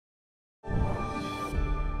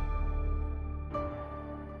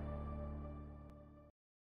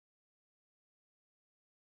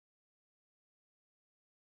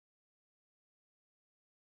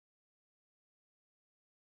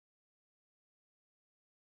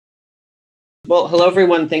Well, hello,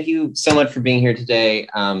 everyone. Thank you so much for being here today.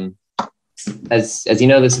 As you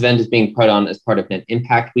know, this event is being put on as part of Net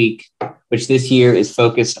Impact Week, which this year is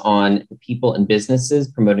focused on people and businesses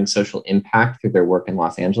promoting social impact through their work in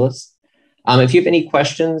Los Angeles. If you have any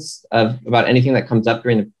questions about anything that comes up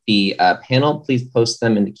during the panel, please post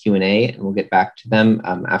them in the Q&A and we'll get back to them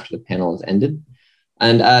after the panel is ended.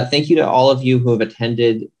 And thank you to all of you who have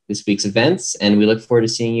attended this week's events, and we look forward to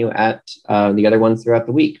seeing you at the other ones throughout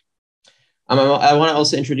the week. I want to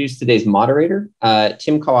also introduce today's moderator.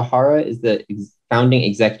 Tim Kawahara is the founding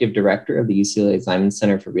executive director of the UCLA Ziman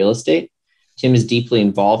Center for Real Estate. Tim is deeply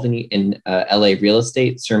involved in LA real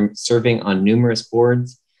estate, serving on numerous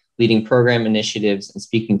boards, leading program initiatives, and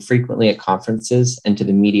speaking frequently at conferences and to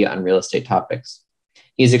the media on real estate topics.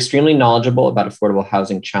 He is extremely knowledgeable about affordable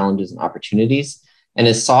housing challenges and opportunities, and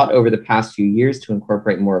has sought over the past few years to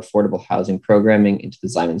incorporate more affordable housing programming into the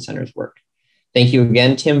Ziman Center's work. Thank you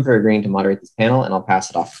again, Tim, for agreeing to moderate this panel, and I'll pass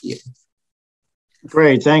it off to you.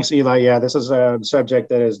 Great, thanks, Eli. Yeah, this is a subject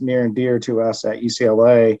that is near and dear to us at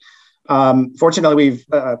UCLA. Fortunately, we've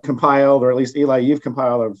compiled, or at least Eli, you've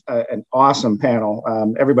compiled an awesome panel.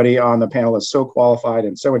 Everybody on the panel is so qualified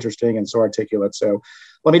and so interesting and so articulate. So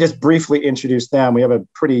let me just briefly introduce them. We have a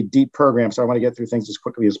pretty deep program, so I want to get through things as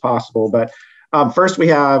quickly as possible. But first, we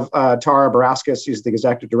have Tara Barauskas. She's the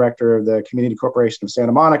executive director of the Community Corporation of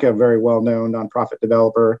Santa Monica, a very well-known nonprofit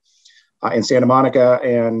developer in Santa Monica.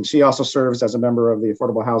 And she also serves as a member of the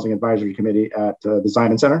Affordable Housing Advisory Committee at the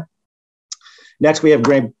Ziman Center. Next, we have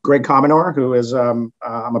Greg Comanor, who is I'm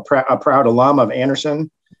a proud alum of Anderson.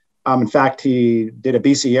 In fact, he did a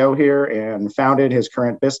BCO here and founded his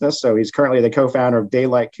current business. So he's currently the co-founder of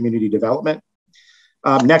Daylight Community Development.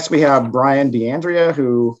 Next, we have Brian DeAndrea,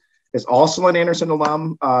 who is also an Anderson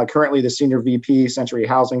alum, currently the Senior VP, Century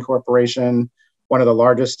Housing Corporation, one of the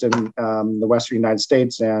largest in the Western United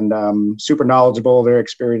States, and super knowledgeable, very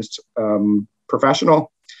experienced professional.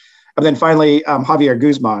 And then finally, Javier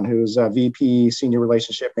Guzman, who's a VP, Senior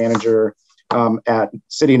Relationship Manager at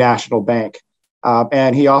City National Bank.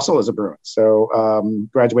 And he also is a Bruin. So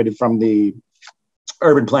graduated from the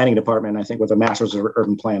Urban Planning Department, I think, with a Master's of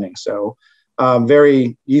Urban Planning. So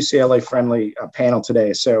very UCLA friendly panel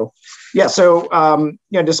today. So yeah, so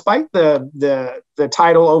despite the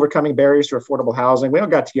title Overcoming Barriers to Affordable Housing, we all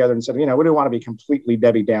got together and said, we don't want to be completely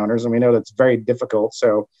Debbie Downers, and we know that's very difficult.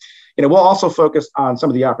 So we'll also focus on some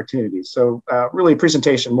of the opportunities. So really a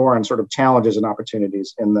presentation more on sort of challenges and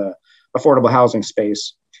opportunities in the affordable housing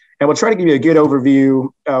space. And we'll try to give you a good overview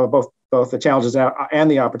of both the challenges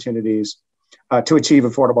and the opportunities to achieve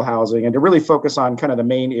affordable housing, and to really focus on kind of the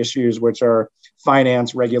main issues, which are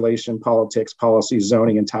finance, regulation, politics, policy,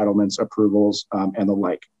 zoning, entitlements, approvals, and the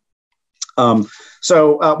like.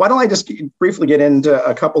 So why don't I just briefly get into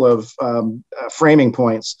a couple of framing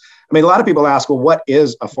points. I mean, a lot of people ask, well, what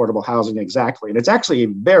is affordable housing exactly? And it's actually a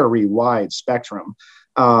very wide spectrum.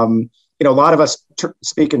 A lot of us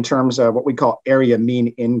speak in terms of what we call area mean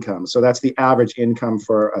income. So that's the average income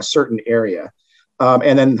for a certain area.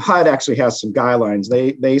 And then HUD actually has some guidelines.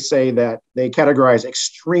 They say that they categorize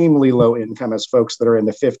extremely low income as folks that are in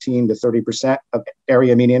the 15 to 30% of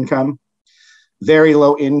area mean income, very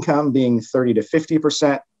low income being 30 to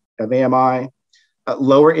 50% of AMI,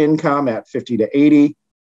 lower income at 50 to 80,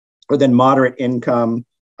 or then moderate income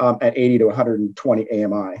at 80 to 120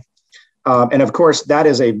 AMI. And of course, that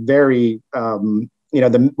is a very,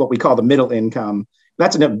 what we call the middle income.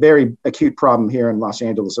 That's a very acute problem here in Los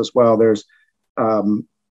Angeles as well. There's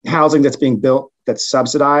housing that's being built that's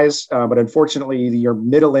subsidized, but unfortunately, your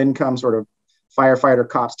middle income sort of firefighter,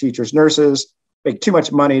 cops, teachers, nurses make too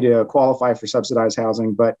much money to qualify for subsidized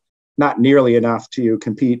housing, but not nearly enough to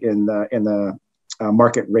compete in the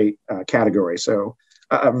market rate category. So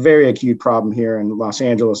a very acute problem here in Los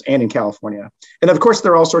Angeles and in California. And of course,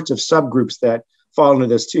 there are all sorts of subgroups that fall into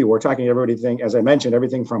this too. We're talking everything, as I mentioned,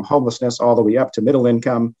 everything from homelessness all the way up to middle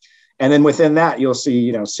income. And then within that, you'll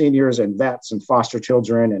see, seniors and vets and foster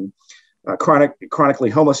children and chronically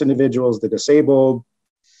homeless individuals, the disabled,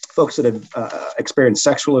 folks that have experienced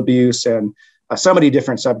sexual abuse, and so many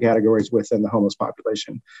different subcategories within the homeless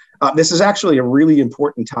population. This is actually a really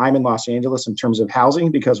important time in Los Angeles in terms of housing,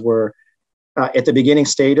 because we're at the beginning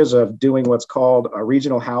stages of doing what's called a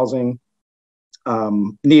regional housing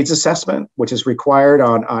needs assessment, which is required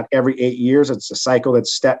on every 8 years. It's a cycle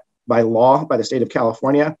that's set by law by the state of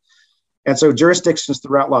California. And so jurisdictions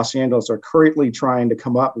throughout Los Angeles are currently trying to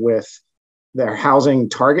come up with their housing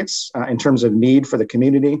targets in terms of need for the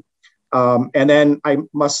community. And then I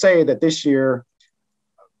must say that this year,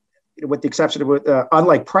 with the exception of,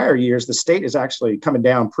 unlike prior years, the state is actually coming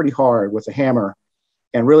down pretty hard with a hammer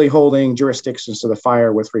and really holding jurisdictions to the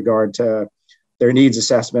fire with regard to their needs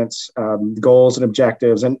assessments, goals and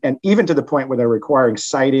objectives, and even to the point where they're requiring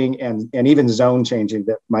siting and even zone changing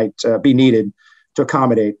that might be needed to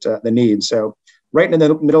accommodate the needs. So right in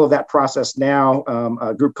the middle of that process now,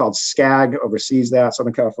 a group called SCAG oversees that,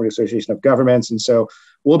 Southern California Association of Governments. And so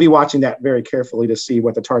we'll be watching that very carefully to see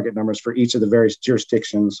what the target numbers for each of the various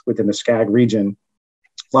jurisdictions within the SCAG region,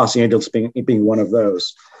 Los Angeles being one of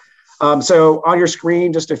those. So on your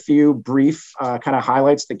screen, just a few brief kind of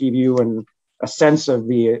highlights that give you a sense of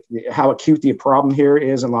how acute the problem here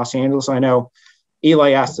is in Los Angeles. I know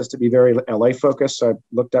Eli asked us to be very LA focused, so I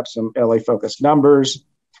looked up some LA focused numbers.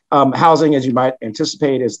 Housing, as you might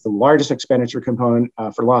anticipate, is the largest expenditure component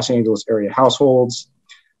for Los Angeles area households.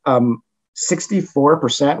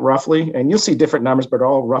 64% roughly, and you'll see different numbers, but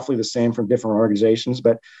all roughly the same from different organizations.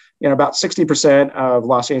 But about 60% of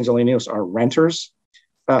Los Angelenos are renters.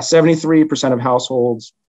 73% of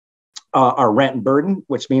households are rent burdened,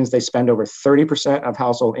 which means they spend over 30% of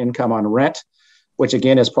household income on rent, which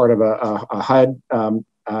again is part of a HUD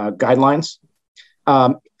guidelines.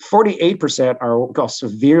 48% are what we call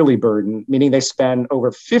severely burdened, meaning they spend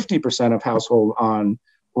over 50% of household on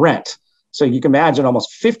rent. So you can imagine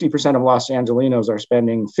almost 50% of Los Angelenos are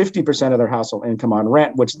spending 50% of their household income on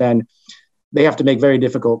rent, which then they have to make very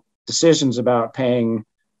difficult decisions about paying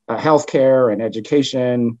healthcare and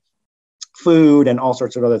education, food, and all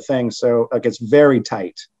sorts of other things. So it gets very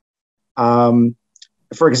tight.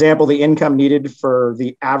 For example, the income needed for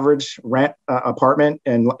the average rent apartment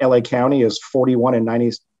in LA County is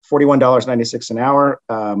 $41.96 an hour.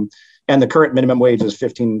 And the current minimum wage is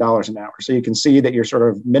 $15 an hour. So you can see that your sort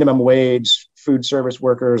of minimum wage food service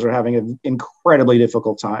workers are having an incredibly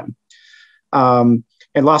difficult time.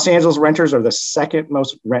 And Los Angeles renters are the second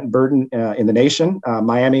most rent burden in the nation.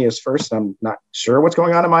 Miami is first. I'm not sure what's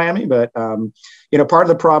going on in Miami, but part of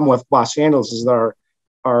the problem with Los Angeles is our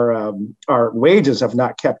wages have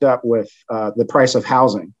not kept up with the price of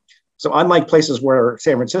housing. So unlike places where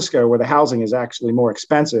San Francisco, where the housing is actually more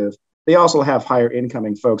expensive, they also have higher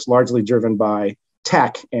incoming folks, largely driven by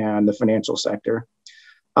tech and the financial sector.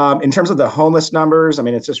 In terms of the homeless numbers, I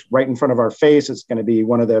mean, it's just right in front of our face. It's going to be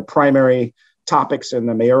one of the primary topics in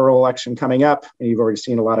the mayoral election coming up. And you've already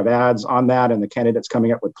seen a lot of ads on that and the candidates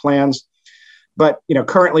coming up with plans. But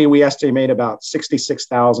currently we estimate about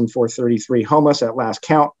 66,433 homeless at last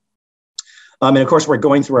count. And of course, we're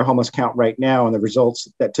going through our homeless count right now, and the results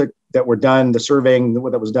that were done, the surveying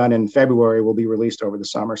that was done in February will be released over the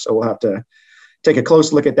summer. So we'll have to take a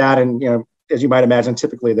close look at that. And as you might imagine,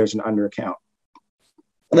 typically there's an undercount.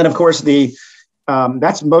 And then of course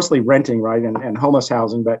that's mostly renting, right, and homeless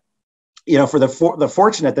housing. But for the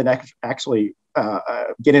fortunate that actually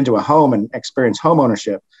get into a home and experience home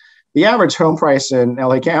ownership, the average home price in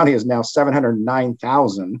LA County is now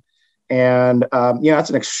 $709,000. And, that's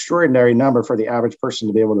an extraordinary number for the average person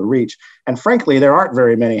to be able to reach. And frankly, there aren't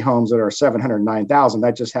very many homes that are $709,000.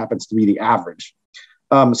 That just happens to be the average.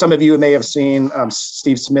 Some of you may have seen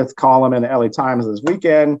Steve Smith's column in the LA Times this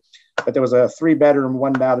weekend, but there was a 3-bedroom,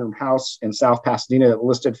 1-bathroom house in South Pasadena that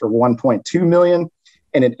listed for $1.2 million,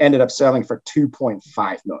 and it ended up selling for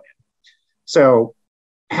 $2.5 million. So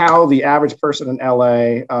how the average person in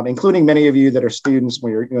LA, including many of you that are students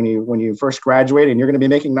when you first graduate, and you're going to be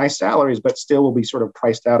making nice salaries, but still will be sort of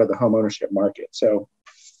priced out of the home ownership market. So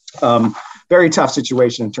very tough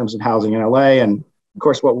situation in terms of housing in LA. And of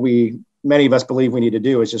course, what many of us believe we need to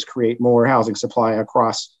do is just create more housing supply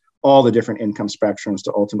across all the different income spectrums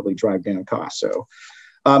to ultimately drive down costs. So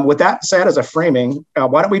with that said, as a framing,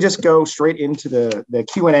 why don't we just go straight into the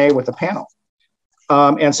Q&A with the panel?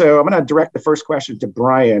 And so I'm going to direct the first question to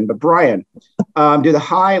Brian. But Brian, do the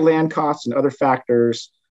high land costs and other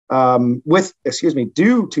factors, due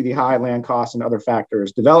to the high land costs and other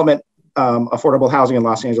factors, development affordable housing in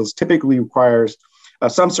Los Angeles typically requires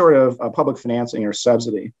some sort of public financing or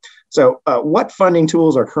subsidy. So what funding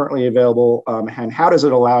tools are currently available, and how does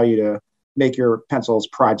it allow you to make your pencils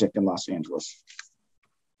project in Los Angeles?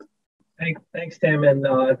 Thanks, Tim, and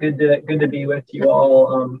good to be with you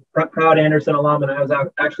all. Proud Anderson alum, and I was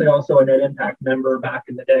actually also a Net Impact member back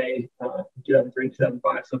in the day, 2003,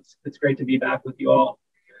 2005. So it's great to be back with you all.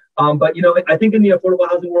 But I think in the affordable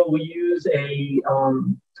housing world, we use a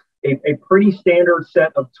pretty standard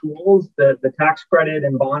set of tools. The tax credit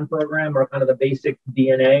and bond program are kind of the basic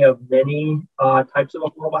DNA of many types of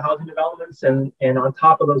affordable housing developments, and on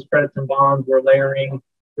top of those credits and bonds, we're layering.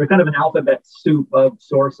 There's kind of an alphabet soup of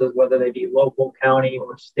sources, whether they be local, county,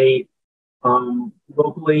 or state.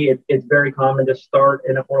 Locally, it's very common to start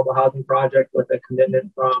an affordable housing project with a commitment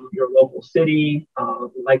from your local city,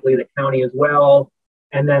 likely the county as well,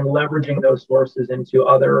 and then leveraging those sources into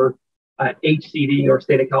other HCD or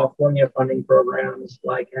state of California funding programs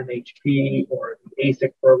like MHP or the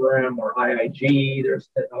ASIC program or IIG. There's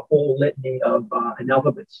a whole litany of an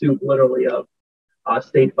alphabet soup, literally, of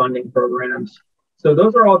state funding programs. So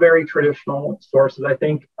those are all very traditional sources. I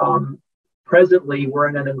think presently we're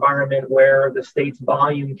in an environment where the state's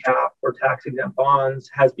volume cap for tax-exempt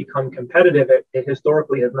bonds has become competitive. It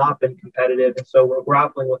historically has not been competitive. And so we're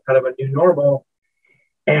grappling with kind of a new normal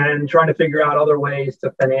and trying to figure out other ways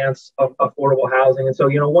to finance affordable housing. And so,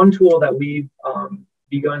 one tool that we've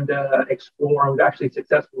begun to explore and we've actually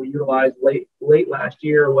successfully utilized late last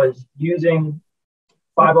year was using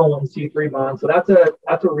 501c3 bonds. So that's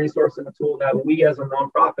a resource and a tool that we as a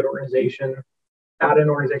nonprofit organization at an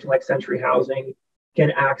organization like Century Housing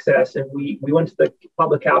can access. And we went to the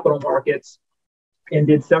public capital markets and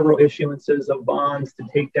did several issuances of bonds to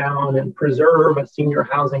take down and preserve a senior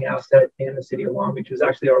housing asset in the city of Long Beach. It was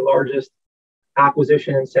actually our largest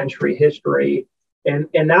acquisition in Century history. And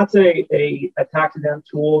that's a tax-exempt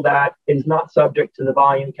tool that is not subject to the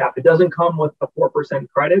volume cap. It doesn't come with the 4%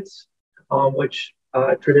 credits, which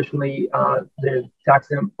traditionally the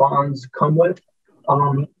tax-exempt bonds come with.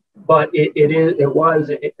 But it was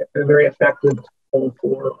a very effective tool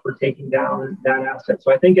for taking down that asset.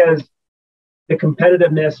 So I think as the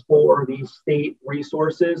competitiveness for these state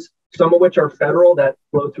resources, some of which are federal that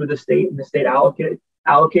flow through the state and the state allocates,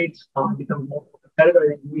 become more competitive, I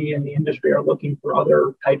think we in the industry are looking for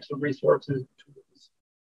other types of resources and tools.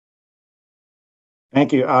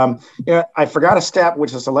 Thank you. I forgot a step,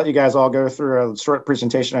 which is to let you guys all go through a short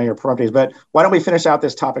presentation on your properties, but why don't we finish out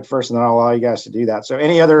this topic first and then I'll allow you guys to do that. So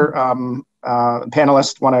any other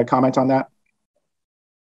panelists want to comment on that?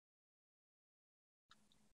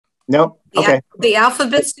 Nope. Okay. The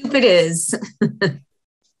alphabet soup it is.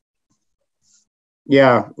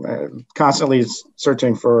 Yeah, constantly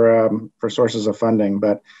searching for sources of funding.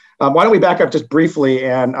 But why don't we back up just briefly?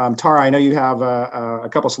 And Tara, I know you have a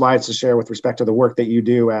couple slides to share with respect to the work that you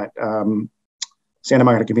do at Santa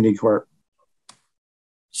Monica Community Corp.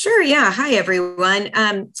 Sure. Yeah. Hi, everyone.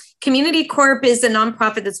 Community Corp is a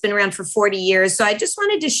nonprofit that's been around for 40 years. So I just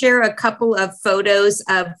wanted to share a couple of photos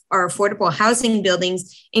of our affordable housing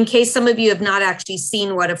buildings in case some of you have not actually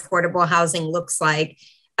seen what affordable housing looks like.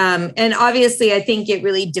 And obviously, I think it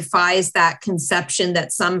really defies that conception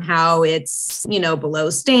that somehow it's, below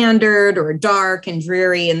standard or dark and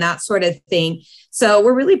dreary and that sort of thing. So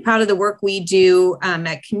we're really proud of the work we do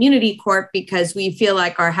at Community Corp because we feel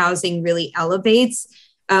like our housing really elevates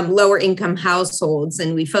lower income households.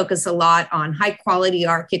 And we focus a lot on high quality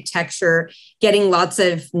architecture, getting lots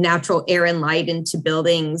of natural air and light into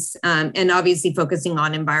buildings, and obviously focusing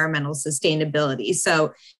on environmental sustainability.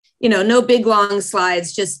 So, no big long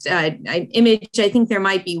slides, just an image. I think there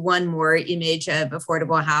might be one more image of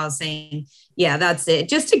affordable housing. Yeah, that's it.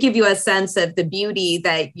 Just to give you a sense of the beauty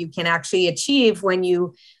that you can actually achieve when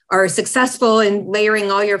you are successful in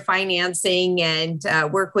layering all your financing and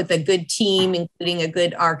work with a good team, including a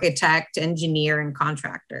good architect, engineer, and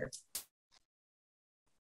contractor.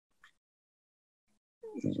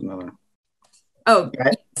 There's another. Oh,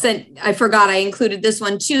 yes, I forgot I included this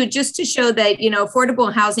one too, just to show that,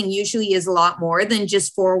 affordable housing usually is a lot more than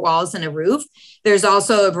just four walls and a roof. There's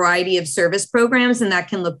also a variety of service programs, and that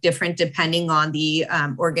can look different depending on the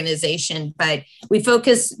organization. But we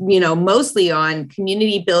focus, mostly on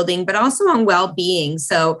community building, but also on well-being.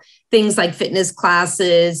 So things like fitness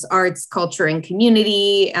classes, arts, culture, and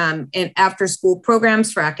community, and after-school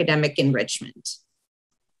programs for academic enrichment.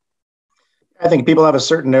 I think people have a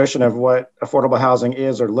certain notion of what affordable housing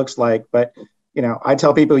is or looks like, but I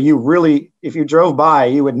tell people if you drove by,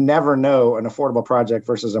 you would never know an affordable project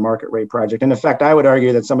versus a market rate project. And in fact, I would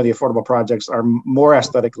argue that some of the affordable projects are more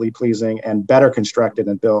aesthetically pleasing and better constructed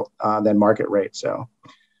and built than market rate. So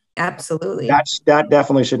absolutely, that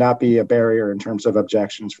definitely should not be a barrier in terms of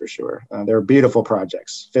objections for sure. They're beautiful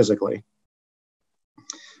projects physically.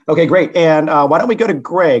 Okay, great. And why don't we go to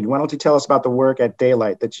Greg? Why don't you tell us about the work at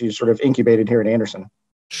Daylight that you sort of incubated here at Anderson?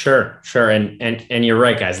 Sure. And you're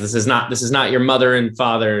right, guys. This is not your mother and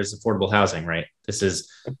father's affordable housing, right? This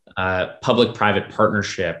is public-private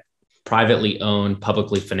partnership, privately owned,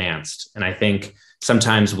 publicly financed. And I think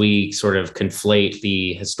sometimes we sort of conflate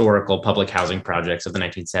the historical public housing projects of the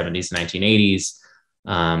 1970s and 1980s,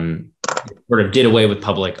 sort of did away with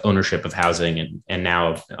public ownership of housing and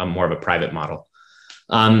now more of a private model.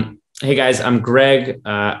 Hey guys, I'm Greg.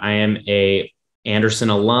 I am a Anderson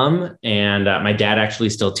alum, and my dad actually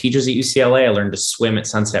still teaches at UCLA. I learned to swim at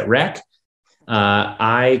Sunset Rec.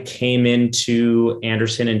 I came into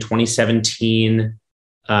Anderson in 2017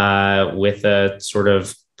 with a sort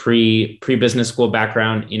of pre-business school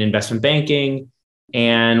background in investment banking,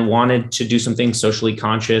 and wanted to do something socially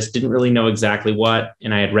conscious, didn't really know exactly what.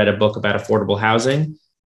 And I had read a book about affordable housing.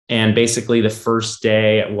 And basically the first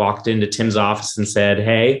day I walked into Tim's office and said,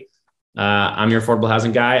 hey, I'm your affordable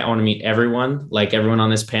housing guy. I want to meet everyone, like everyone on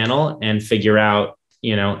this panel, and figure out,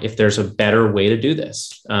 if there's a better way to do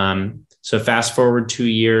this. So fast forward 2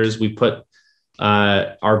 years, we put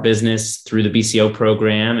our business through the BCO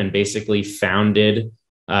program and basically founded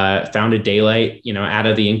Daylight, out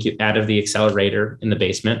of the accelerator in the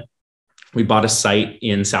basement. We bought a site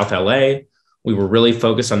in South LA. We were really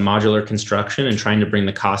focused on modular construction and trying to bring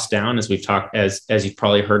the cost down. As we've talked, as you've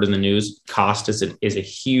probably heard in the news, cost is a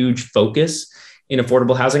huge focus in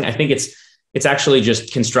affordable housing. I think it's actually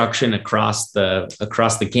just construction across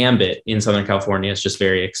the gambit in Southern California. It's just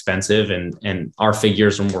very expensive, and our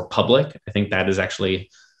figures are more public. I think that is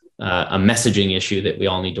actually a messaging issue that we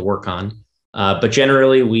all need to work on. But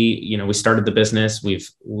generally, we started the business.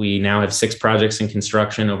 We now have 6 projects in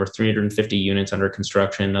construction, over 350 units under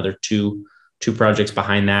construction, another two projects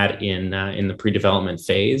behind that in the pre-development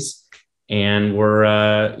phase, and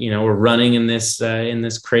we're running in this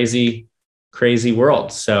crazy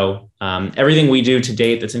world. So everything we do to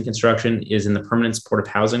date that's in construction is in the permanent supportive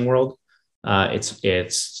housing world.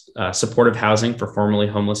 It's supportive housing for formerly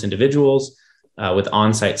homeless individuals. With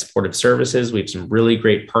on-site supportive services. We have some really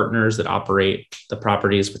great partners that operate the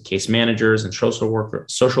properties with case managers and social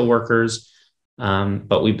workers.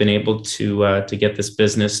 But we've been able to get this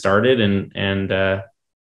business started, and now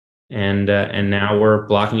we're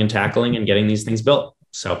blocking and tackling and getting these things built.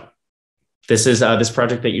 So this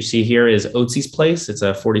project that you see here is Otzi's Place. It's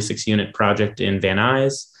a 46-unit project in Van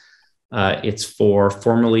Nuys. It's for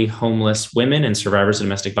formerly homeless women and survivors of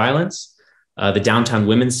domestic violence. The Downtown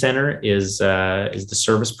Women's Center is the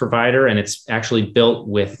service provider, and it's actually built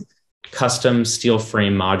with custom steel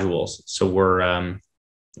frame modules. So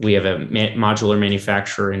we have a modular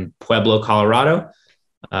manufacturer in Pueblo, Colorado.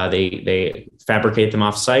 They fabricate them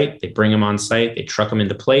off site. They bring them on site. They truck them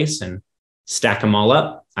into place and stack them all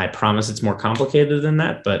up. I promise it's more complicated than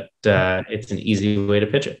that, but it's an easy way to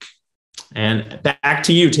pitch it. And back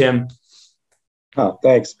to you, Tim. Oh,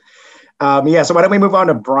 thanks. So why don't we move on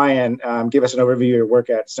to Brian? Give us an overview of your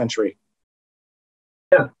work at Century.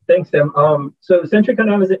 Yeah, thanks, Tim. So Century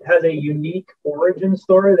kind of has a unique origin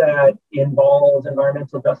story that involves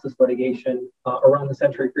environmental justice litigation around the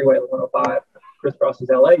Century Freeway at 105,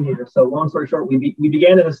 crisscrosses LA here. So long story short, we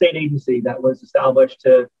began in a state agency that was established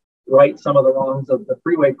to right some of the wrongs of the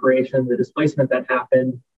freeway creation, the displacement that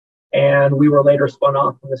happened. And we were later spun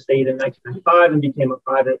off from the state in 1995 and became a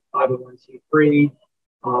private 501c3.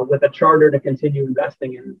 With a charter to continue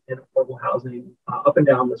investing in affordable housing up and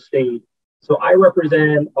down the state. So I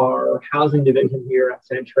represent our housing division here at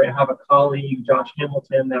Century. I have a colleague, Josh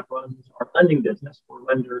Hamilton, that runs our lending business for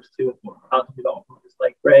lenders to affordable housing developers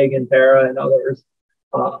like Greg and Tara and others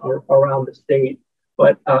around the state.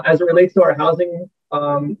 But as it relates to our housing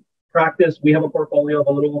practice, we have a portfolio of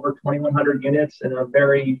a little over 2,100 units and a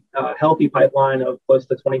very healthy pipeline of close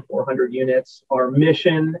to 2,400 units. Our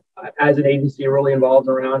mission as an agency really revolves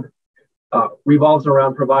around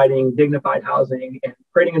providing dignified housing and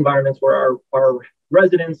creating environments where our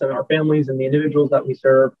residents and our families and the individuals that we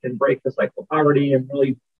serve can break the cycle of poverty and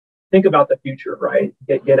really think about the future, right?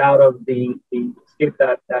 Get out of escape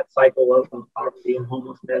that cycle of poverty and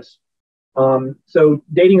homelessness. So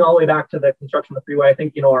dating all the way back to the construction of the freeway, I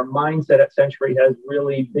think, our mindset at Century has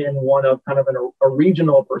really been one of kind of a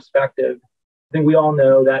regional perspective. I think we all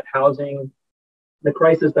know that housing, the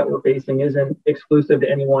crisis that we're facing isn't exclusive to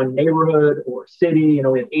any one neighborhood or city.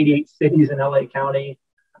 We have 88 cities in LA County.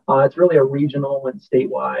 It's really a regional and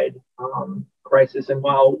statewide crisis. And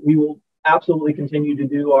while we will absolutely continue to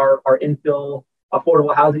do our infill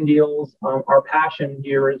affordable housing deals, our passion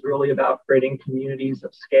here is really about creating communities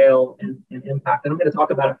of scale and impact. And I'm going to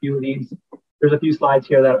talk about a few of these. There's a few slides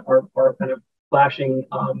here that are kind of flashing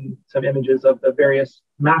some images of the various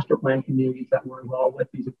master plan communities that we're involved with.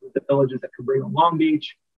 These include the villages at Cabrillo and Long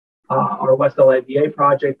Beach, our West LA VA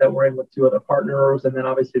project that we're in with 2 other partners, and then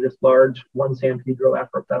obviously this large One San Pedro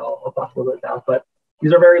effort that I'll talk a little bit about. But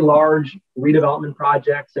these are very large redevelopment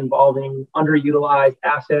projects involving underutilized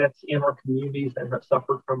assets in our communities that have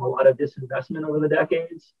suffered from a lot of disinvestment over the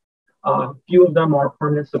decades. Few of them are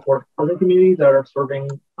permanent support housing communities that are serving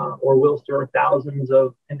or will serve thousands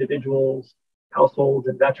of individuals, households,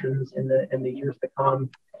 and veterans in the years to come.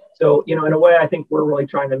 So, in a way, I think we're really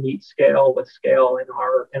trying to meet scale with scale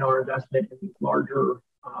in our investment in these larger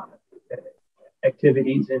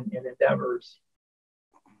activities and endeavors.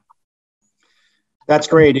 That's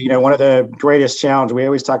great. One of the greatest challenges, we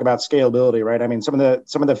always talk about scalability, right? I mean, some of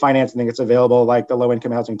the financing that's available, like the low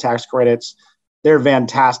income housing tax credits, They're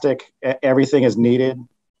fantastic. Everything is needed,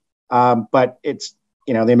 but it's,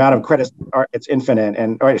 the amount of credits it's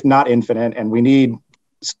infinite, or it's not infinite, and we need,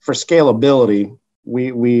 for scalability, we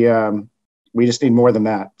just need more than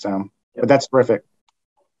that. So, but that's terrific.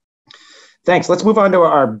 Thanks. Let's move on to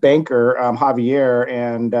our banker, Javier,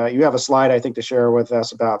 and you have a slide, I think, to share with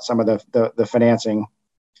us about some of the financing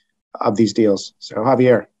of these deals. So,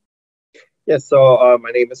 Javier. Yes, so my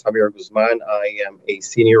name is Javier Guzman. I am a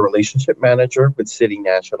senior relationship manager with City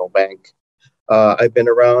National Bank. I've been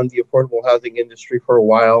around the affordable housing industry for a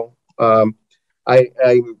while. I'm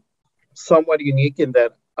somewhat unique in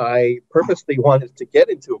that I purposely wanted to get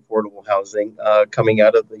into affordable housing coming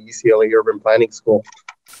out of the UCLA Urban Planning School,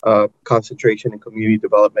 concentration in community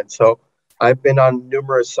development. So I've been on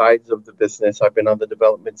numerous sides of the business. I've been on the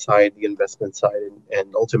development side, the investment side,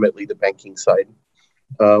 and ultimately the banking side.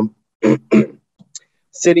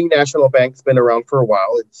 City National Bank's been around for a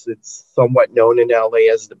while. It's somewhat known in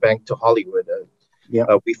LA as the bank to Hollywood.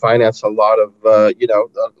 We finance a lot of a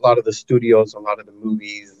lot of the studios, a lot of the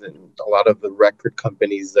movies, and a lot of the record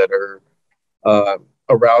companies that are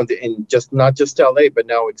around in not just LA, but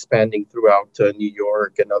now expanding throughout New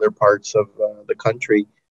York and other parts of the country.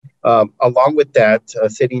 Along with that,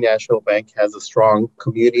 City National Bank has a strong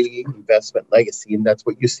community investment legacy, and that's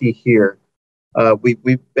what you see here.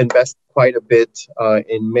 We've invested quite a bit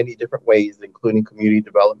in many different ways, including community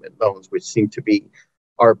development loans, which seem to be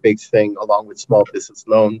our big thing, along with small business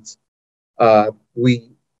loans.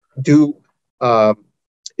 We do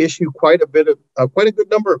issue quite a good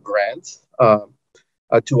number of grants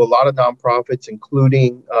to a lot of nonprofits,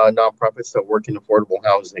 including nonprofits that work in affordable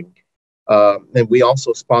housing. And we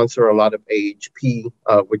also sponsor a lot of AHP,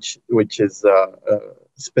 which is a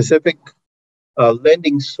specific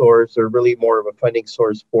lending source, or really more of a funding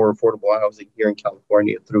source for affordable housing here in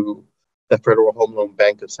California through the Federal Home Loan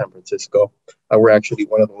Bank of San Francisco. We're actually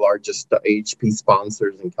one of the largest AHP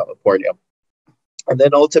sponsors in California. And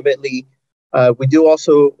then ultimately, we do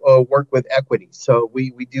also work with equity. So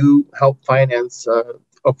we do help finance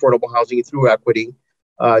affordable housing through equity,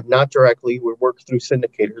 not directly. We work through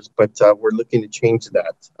syndicators, but we're looking to change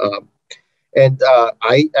that. And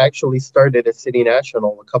I actually started at City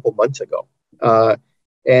National a couple months ago.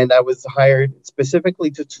 And I was hired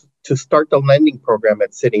specifically to start the lending program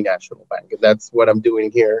at City National Bank. And that's what I'm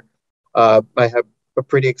doing here. I have a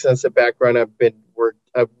pretty extensive background. I've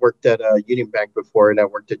worked at Union Bank before, and I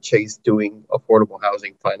worked at Chase doing affordable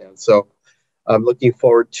housing finance. So I'm looking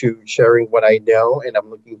forward to sharing what I know, and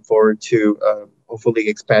I'm looking forward to hopefully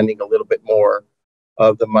expanding a little bit more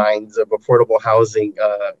of the minds of affordable housing,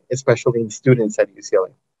 especially in students at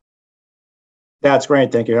UCLA. That's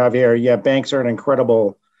great. Thank you, Javier. Yeah, banks are an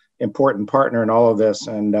incredible, important partner in all of this.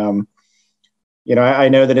 And, I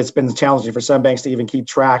know that it's been challenging for some banks to even keep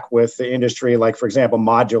track with the industry, like, for example,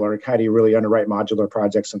 modular. How do you really underwrite modular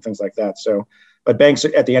projects and things like that? So, but banks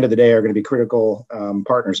at the end of the day are going to be critical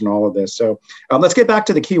partners in all of this. So let's get back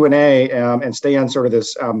to the Q&A and stay on sort of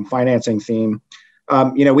this financing theme.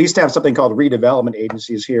 We used to have something called redevelopment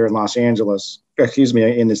agencies here in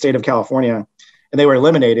in the state of California. And they were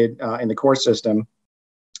eliminated in the core system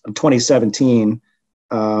in 2017.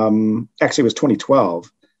 Actually, it was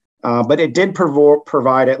 2012. But it did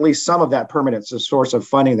provide at least some of that permanent source of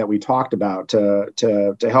funding that we talked about to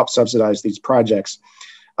help subsidize these projects.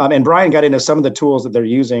 And Brian got into some of the tools that they're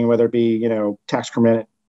using, whether it be tax increment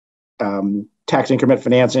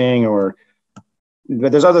financing,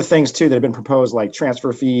 but there's other things too that have been proposed, like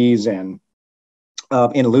transfer fees and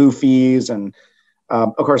in lieu fees, and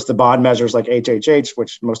of course, the bond measures like HHH,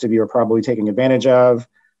 which most of you are probably taking advantage of.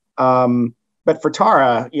 But for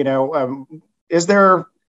Tara,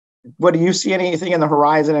 what do you see anything in the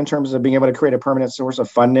horizon in terms of being able to create a permanent source of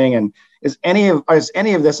funding? And is any of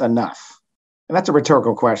this enough? And that's a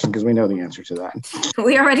rhetorical question because we know the answer to that.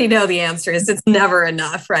 We already know the answer is it's never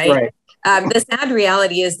enough, right? Right. The sad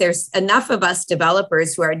reality is there's enough of us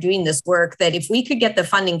developers who are doing this work that if we could get the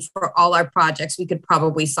funding for all our projects, we could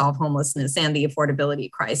probably solve homelessness and the affordability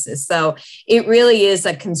crisis. So it really is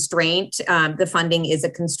a constraint. The funding is a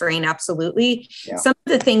constraint, absolutely. Yeah. Some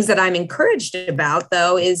of the things that I'm encouraged about,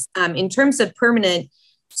 though, is in terms of permanent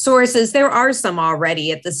sources, there are some already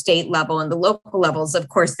at the state level and the local levels. Of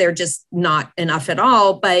course, they're just not enough at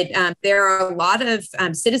all, but there are a lot of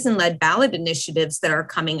citizen-led ballot initiatives that are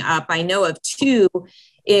coming up. I know of two,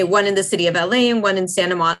 one in the city of LA and one in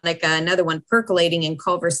Santa Monica, another one percolating in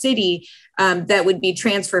Culver City, that would be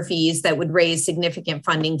transfer fees that would raise significant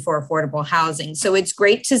funding for affordable housing. So it's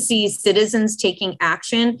great to see citizens taking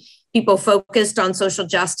action, people focused on social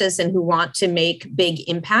justice and who want to make big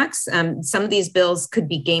impacts. Some of these bills could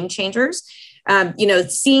be game changers.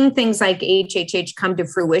 Seeing things like HHH come to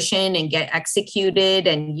fruition and get executed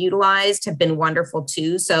and utilized have been wonderful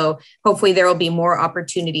too. So hopefully there will be more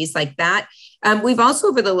opportunities like that. We've also,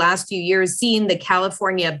 over the last few years, seen the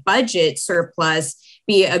California budget surplus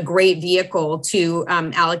be a great vehicle to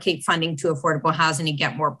allocate funding to affordable housing and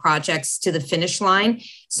get more projects to the finish line.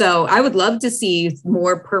 So I would love to see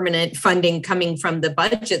more permanent funding coming from the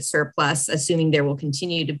budget surplus, assuming there will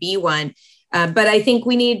continue to be one. But I think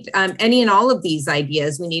we need any and all of these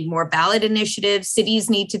ideas. We need more ballot initiatives. Cities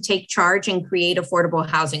need to take charge and create affordable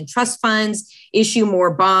housing trust funds, issue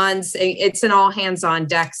more bonds. It's an all hands on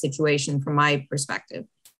deck situation from my perspective.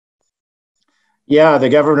 Yeah, the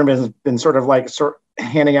government has been sort of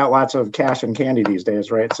handing out lots of cash and candy these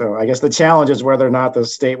days, right? So I guess the challenge is whether or not the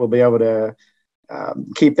state will be able to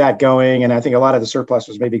keep that going. And I think a lot of the surplus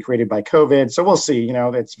was maybe created by COVID. So we'll see.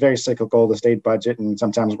 It's very cyclical, the state budget, and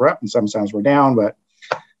sometimes we're up and sometimes we're down. But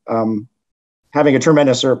having a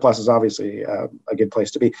tremendous surplus is obviously a good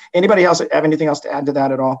place to be. Anybody else have anything else to add to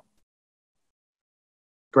that at all?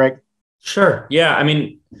 Greg? Sure. Yeah. I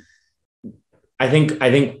mean, I think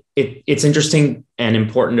it's interesting and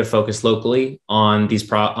important to focus locally on these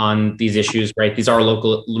issues, right? These are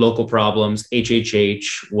local problems.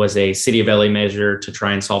 HHH was a City of LA measure to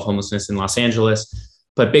try and solve homelessness in Los Angeles,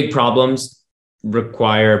 but big problems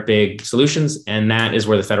require big solutions, and that is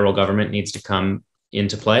where the federal government needs to come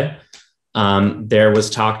into play. There was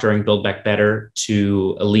talk during Build Back Better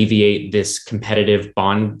to alleviate this competitive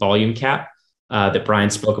bond volume cap that Brian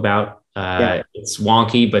spoke about. It's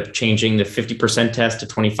wonky, but changing the 50% test to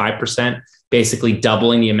 25%, basically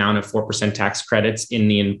doubling the amount of 4% tax credits in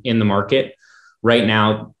the market. Right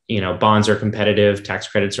now, bonds are competitive, tax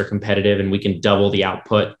credits are competitive, and we can double the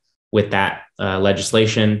output with that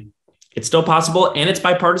legislation. It's still possible, and it's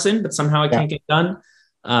bipartisan, but somehow it can't get done.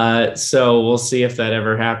 So we'll see if that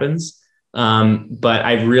ever happens. But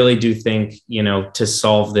I really do think, to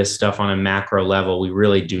solve this stuff on a macro level, we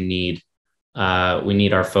really do need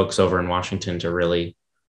our folks over in Washington to really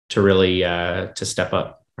step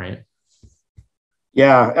up, right?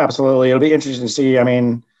 Yeah, absolutely. It'll be interesting to see. I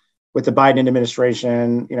mean, with the Biden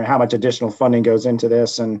administration, how much additional funding goes into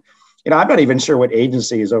this, and I'm not even sure what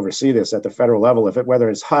agencies oversee this at the federal level. Whether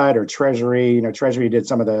it's HUD or Treasury. Treasury did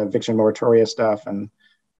some of the eviction moratoria stuff, and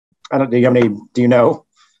I don't. Do you know?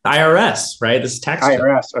 IRS, right? This is tax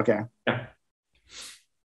IRS. Code. Okay. Yeah.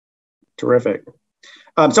 Terrific.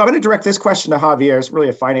 So I'm going to direct this question to Javier. It's really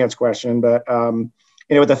a finance question, but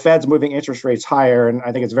with the Fed's moving interest rates higher, and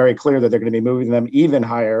I think it's very clear that they're going to be moving them even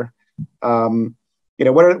higher.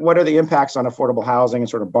 What are the impacts on affordable housing and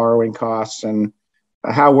sort of borrowing costs, and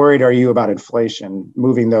how worried are you about inflation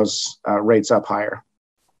moving those rates up higher?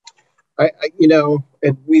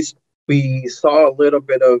 We saw a little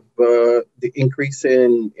bit of the increase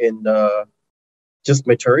in just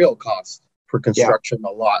material costs for construction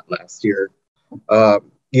a lot last year.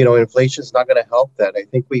 Inflation is not going to help that. I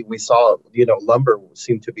think we saw, lumber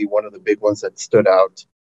seemed to be one of the big ones that stood out,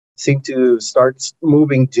 seemed to start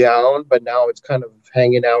moving down, but now it's kind of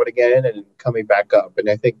hanging out again and coming back up. And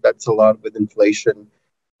I think that's a lot with inflation.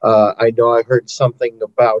 I know I heard something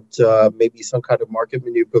about maybe some kind of market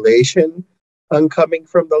manipulation coming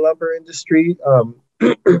from the lumber industry.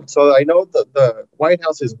 So I know the White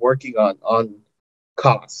House is working on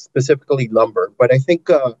costs, specifically lumber, but I think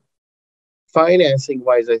financing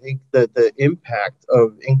wise, I think that the impact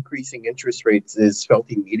of increasing interest rates is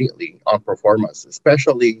felt immediately on performance,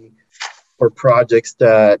 especially for projects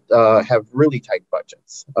that have really tight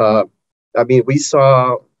budgets. We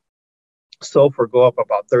saw SOFR go up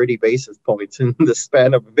about 30 basis points in the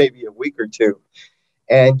span of maybe a week or two.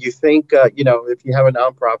 And you think, if you have a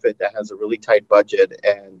nonprofit that has a really tight budget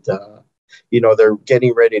and they're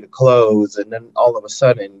getting ready to close, and then all of a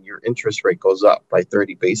sudden your interest rate goes up by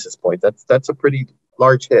 30 basis points. That's a pretty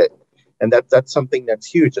large hit. And that's something that's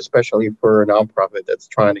huge, especially for a nonprofit that's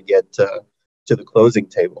trying to get to the closing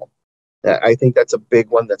table. I think that's a big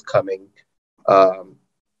one that's coming.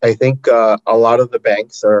 I think a lot of the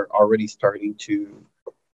banks are already starting to,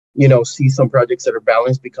 see some projects that are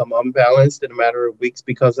balanced become unbalanced in a matter of weeks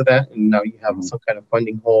because of that. And now you have some kind of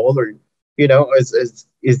funding hole, or as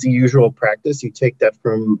is the usual practice, you take that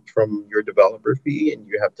from your developer fee and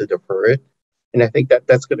you have to defer it. And I think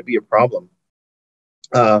that's going to be a problem.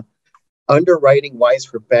 Underwriting wise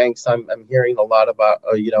for banks, I'm hearing a lot about,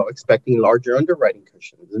 expecting larger underwriting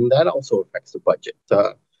cushions, and that also affects the budget.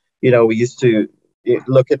 We used to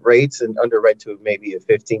look at rates and underwrite to maybe a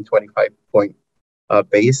 15, 25 point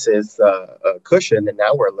basis cushion, and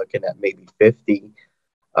now we're looking at maybe 50.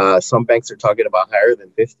 Some banks are talking about higher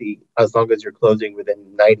than 50 as long as you're closing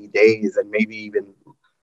within 90 days and maybe even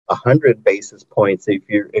 100 basis points if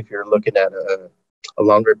you're looking at a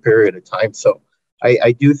longer period of time. So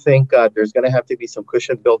I do think there's going to have to be some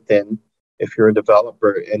cushion built in if you're a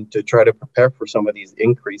developer, and to try to prepare for some of these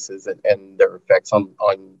increases and their effects on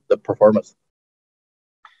the performance.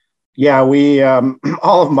 Yeah, we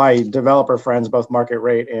all of my developer friends, both market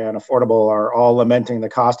rate and affordable, are all lamenting the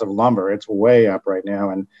cost of lumber. It's way up right now,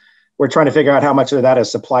 and we're trying to figure out how much of that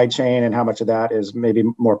is supply chain and how much of that is maybe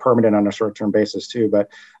more permanent on a short-term basis too. But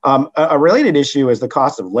a related issue is the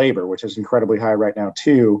cost of labor, which is incredibly high right now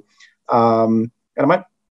too. And I might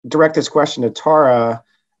direct this question to Tara.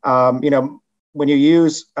 When you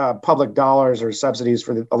use public dollars or subsidies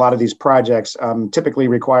for a lot of these projects, typically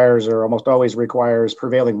requires, or almost always requires,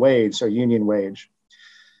 prevailing wage, so union wage.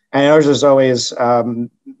 And there's always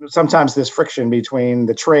sometimes this friction between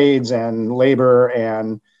the trades and labor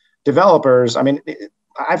and developers. I mean,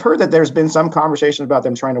 I've heard that there's been some conversation about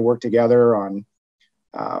them trying to work together on,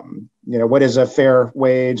 what is a fair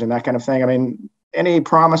wage and that kind of thing. I mean, any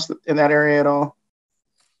promise in that area at all?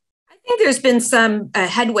 I think there's been some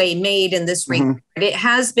headway made in this regard. Mm-hmm. It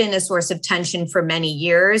has been a source of tension for many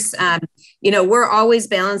years. We're always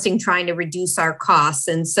balancing trying to reduce our costs.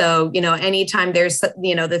 And so, anytime there's,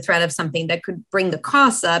 the threat of something that could bring the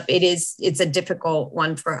costs up, it's a difficult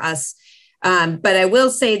one for us. But I will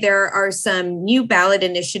say there are some new ballot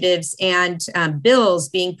initiatives and bills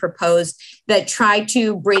being proposed that try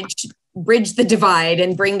to bridge the divide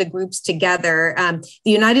and bring the groups together.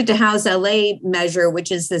 The United to House LA measure,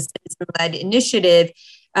 which is this citizen-led initiative,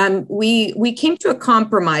 we came to a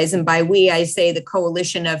compromise, and by we, I say the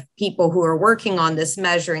coalition of people who are working on this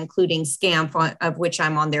measure, including SCAMP, of which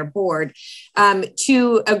I'm on their board,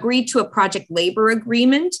 to agree to a project labor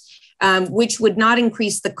agreement, which would not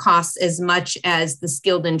increase the costs as much as the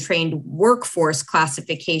skilled and trained workforce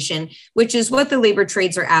classification, which is what the labor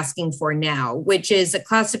trades are asking for now, which is a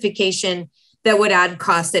classification that would add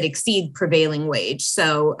costs that exceed prevailing wage.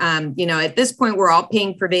 So, at this point, we're all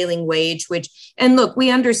paying prevailing wage, and look, we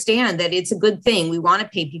understand that it's a good thing. We want to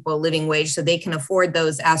pay people a living wage so they can afford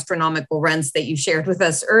those astronomical rents that you shared with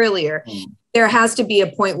us earlier. There has to be a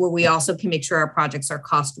point where we also can make sure our projects are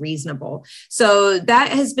cost reasonable. So that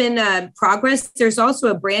has been progress. There's also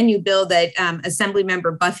a brand new bill that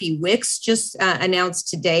Assemblymember Buffy Wicks just announced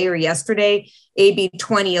today or yesterday, AB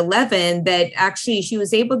 2011, that actually she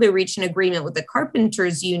was able to reach an agreement with the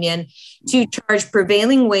Carpenters Union to charge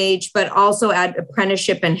prevailing wage, but also add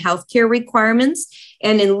apprenticeship and healthcare requirements.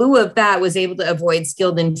 And in lieu of that, was able to avoid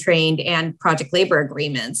skilled and trained and project labor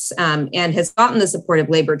agreements, and has gotten the support of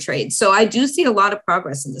labor trade. So I do see a lot of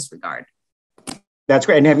progress in this regard. That's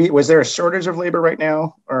great. And was there a shortage of labor right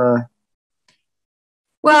now, or?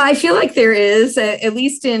 Well, I feel like there is, at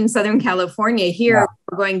least in Southern California. Here, yeah.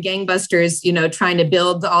 We're going gangbusters, trying to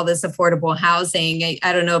build all this affordable housing.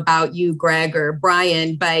 I don't know about you, Greg or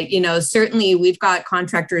Brian, but, certainly we've got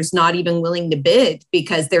contractors not even willing to bid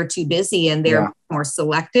because they're too busy and they're more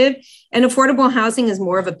selective. And affordable housing is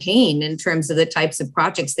more of a pain in terms of the types of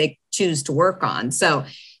projects they choose to work on. So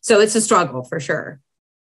it's a struggle for sure.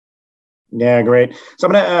 Yeah, great. So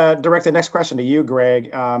I'm going to direct the next question to you,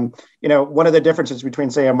 Greg. One of the differences between,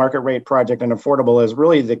 say, a market rate project and affordable is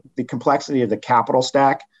really the complexity of the capital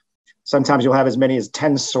stack. Sometimes you'll have as many as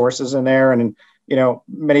 10 sources in there. And,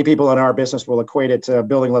 many people in our business will equate it to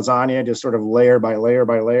building lasagna, just sort of layer by layer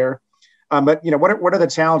by layer. But, what are the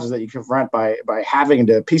challenges that you confront by having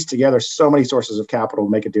to piece together so many sources of capital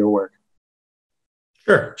to make a deal work?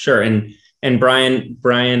 Sure. And Brian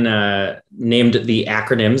named the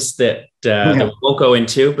acronyms that we won't go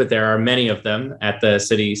into, but there are many of them at the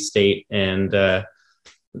city, state, and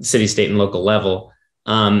local level.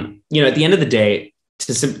 At the end of the day,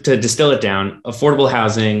 to distill it down, affordable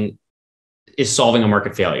housing is solving a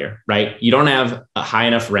market failure, right? You don't have a high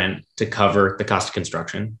enough rent to cover the cost of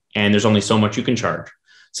construction, and there's only so much you can charge.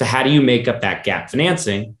 So how do you make up that gap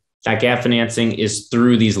financing? That gap financing is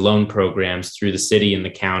through these loan programs, through the city and the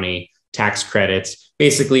county, tax credits,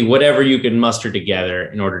 basically whatever you can muster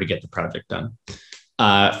together in order to get the project done.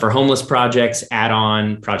 For homeless projects, add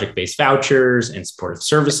on project-based vouchers and supportive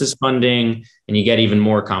services funding, and you get even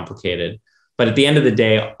more complicated. But at the end of the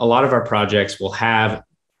day, a lot of our projects will have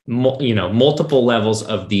multiple levels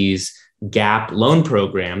of these gap loan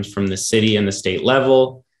programs from the city and the state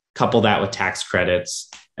level, couple that with tax credits,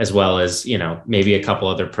 as well as, maybe a couple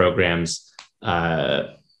other programs,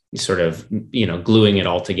 gluing it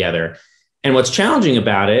all together. And what's challenging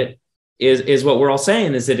about it is what we're all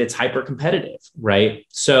saying is that it's hyper competitive, right?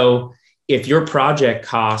 So if your project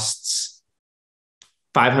costs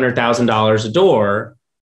 $500,000 a door,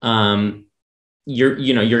 you're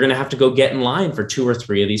going to have to go get in line for 2 or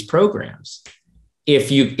 3 of these programs.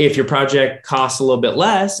 if your project costs a little bit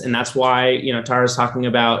less, and that's why, Tara's talking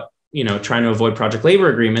about, trying to avoid project labor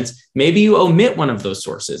agreements, maybe you omit one of those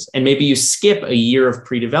sources, and maybe you skip a year of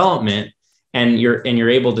pre-development, and you're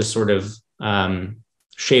able to sort of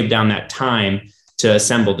shave down that time to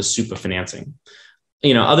assemble the soup of financing.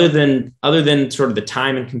 Other than sort of the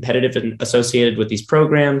time and competitive associated with these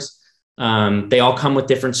programs, they all come with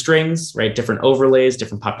different strings, right? Different overlays,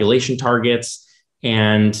 different population targets,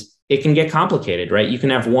 and it can get complicated, right? You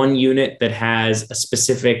can have one unit that has a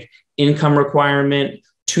specific income requirement,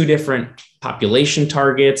 two different population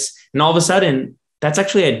targets, and all of a sudden, that's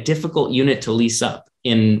actually a difficult unit to lease up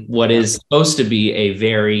in what is supposed to be a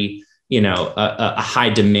very, a high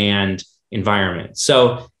demand environment.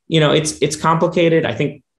 So, it's complicated. I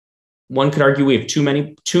think one could argue we have too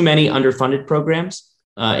many underfunded programs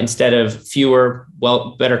instead of fewer,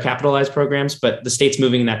 better capitalized programs, but the state's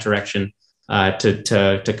moving in that direction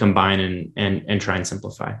to combine and try and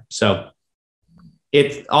simplify. So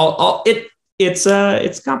it's complicated. It's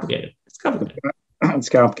complicated. It's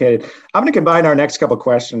complicated. I'm going to combine our next couple of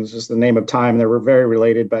questions, just the name of time, and they're very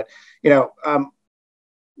related. But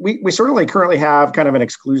we certainly currently have kind of an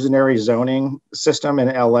exclusionary zoning system in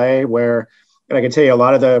LA, where, and I can tell you a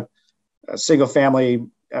lot of the single family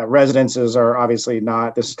residences are obviously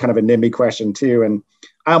not. This is kind of a NIMBY question too, and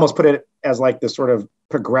I almost put it as like this sort of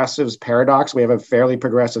progressives paradox. We have a fairly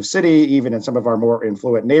progressive city, even in some of our more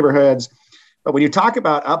affluent neighborhoods. But when you talk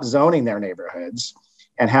about upzoning their neighborhoods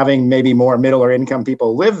and having maybe more middle or income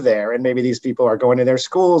people live there, and maybe these people are going to their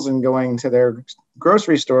schools and going to their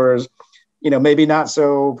grocery stores, maybe not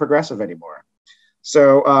so progressive anymore.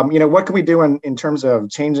 So, what can we do in terms of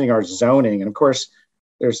changing our zoning? And of course,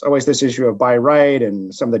 there's always this issue of by right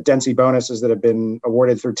and some of the density bonuses that have been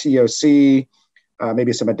awarded through TOC,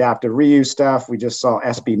 maybe some adaptive reuse stuff. We just saw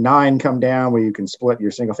SB 9 come down where you can split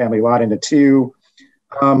your single family lot into two.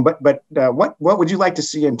 But what would you like to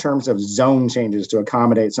see in terms of zone changes to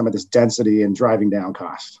accommodate some of this density and driving down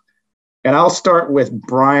costs? And I'll start with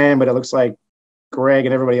Brian, but it looks like Greg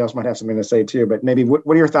and everybody else might have something to say too. But maybe what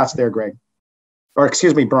are your thoughts there, Greg? Or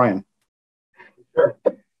excuse me, Brian. Sure.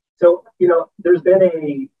 So, there's been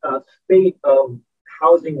a spate of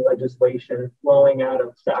housing legislation flowing out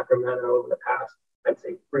of Sacramento over the past, I'd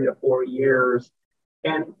say, 3 to 4 years.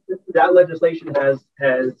 And that legislation has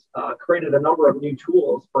created a number of new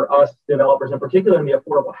tools for us developers, in particular in the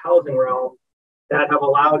affordable housing realm, that have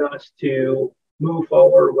allowed us to move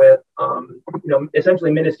forward with,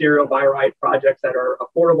 essentially ministerial by right projects that are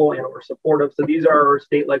affordable and or supportive. So these are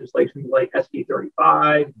state legislations like SB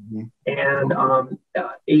 35 and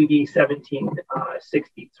AB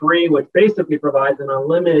 1763, which basically provides an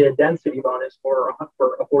unlimited density bonus for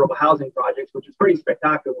affordable housing projects, which is pretty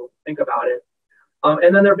spectacular when you think about it.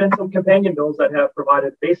 And then there have been some companion bills that have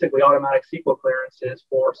provided basically automatic CEQA clearances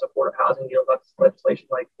for supportive housing deals. That's legislation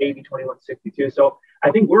like AB 2162. So I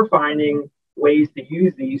think we're finding ways to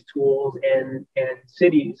use these tools in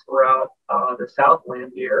cities throughout the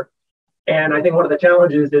Southland here. And I think one of the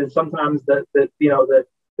challenges is sometimes the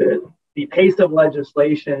pace of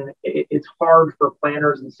legislation, it's hard for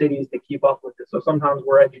planners and cities to keep up with it. So sometimes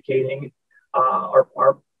we're educating our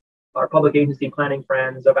public agency planning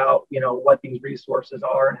friends about what these resources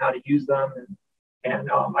are and how to use them.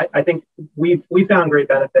 And I think we found great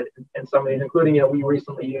benefit in some of these, including we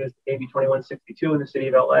recently used AB 2162 in the city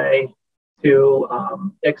of LA to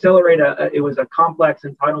accelerate it was a complex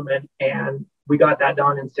entitlement, and we got that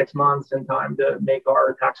done in 6 months in time to make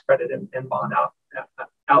our tax credit and bond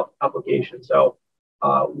out application. So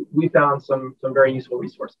we found some very useful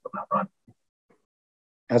resources on that front.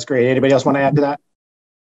 That's great. Anybody else want to add to that?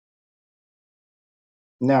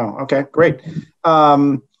 No. Okay, great.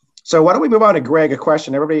 So why don't we move on to Greg? A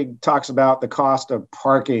question. Everybody talks about the cost of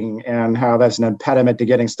parking and how that's an impediment to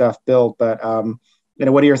getting stuff built, but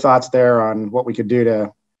what are your thoughts there on what we could do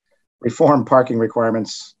to reform parking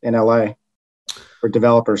requirements in LA for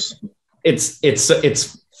developers? It's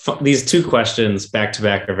these two questions back to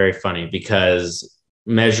back are very funny because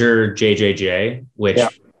Measure JJJ,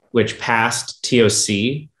 which passed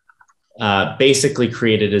TOC, basically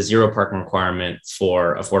created a zero parking requirement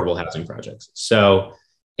for affordable housing projects. So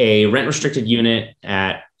a rent restricted unit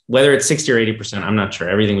at whether it's 60 or 80%, I'm not sure.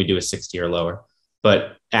 Everything we do is 60 or lower.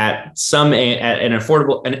 But at an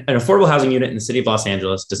affordable housing unit in the city of Los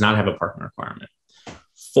Angeles does not have a parking requirement.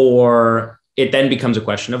 It then becomes a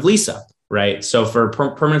question of lease up, right? So for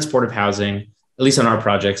permanent supportive housing, at least on our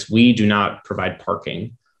projects, we do not provide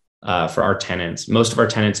parking for our tenants. Most of our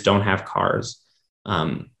tenants don't have cars.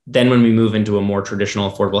 Then when we move into a more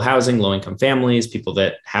traditional affordable housing, low income families, people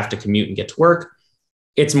that have to commute and get to work,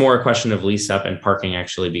 it's more a question of lease up, and parking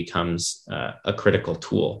actually becomes a critical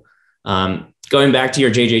tool. Going back to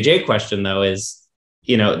your JJJ question, though, is,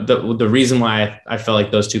 you know, the reason why I felt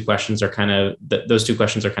like those two questions are kind of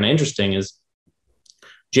interesting is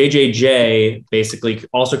JJJ basically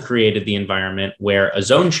also created the environment where a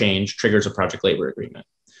zone change triggers a project labor agreement.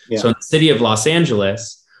 Yeah. So in the city of Los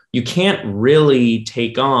Angeles, you can't really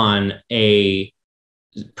take on a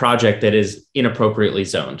project that is inappropriately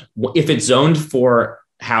zoned. If it's zoned for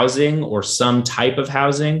housing or some type of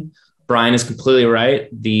housing, Brian is completely right.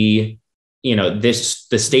 The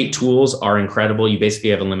state tools are incredible. You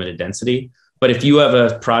basically have a limited density. But if you have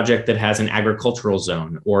a project that has an agricultural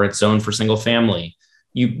zone or it's zoned for single family,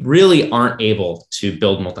 you really aren't able to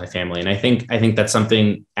build multifamily. And I think that's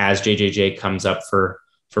something, as JJJ comes up for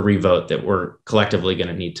revote, that we're collectively going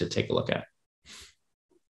to need to take a look at.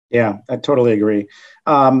 Yeah, I totally agree.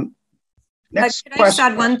 Next Could I just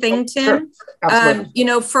add one thing, Tim? Sure. Absolutely. You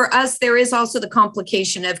know, for us, there is also the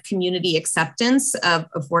complication of community acceptance of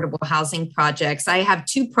affordable housing projects. I have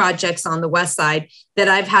 2 projects on the west side that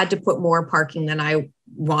I've had to put more parking than I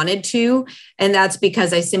wanted to. And that's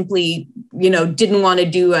because I simply, you know, didn't want to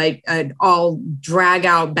do an all drag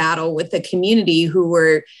out battle with the community who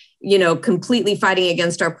were, you know, completely fighting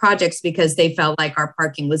against our projects because they felt like our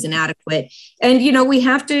parking was inadequate. And, you know, we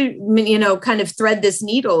have to, you know, kind of thread this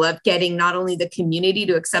needle of getting not only the community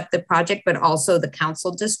to accept the project, but also the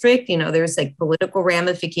council district. You know, there's like political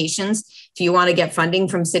ramifications. If you want to get funding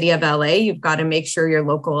from City of LA, you've got to make sure your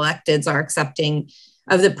local electeds are accepting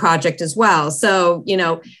of the project as well. So, you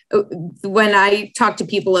know, when I talk to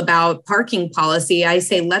people about parking policy, I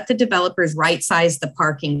say, let the developers right size the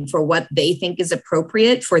parking for what they think is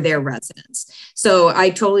appropriate for their residents. So I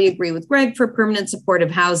totally agree with Greg. For permanent supportive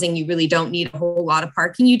housing, you really don't need a whole lot of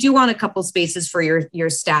parking. You do want a couple spaces for your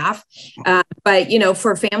staff. But, you know,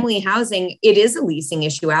 for family housing, it is a leasing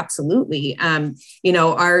issue. Absolutely. You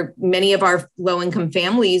know, many of our low income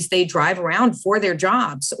families, they drive around for their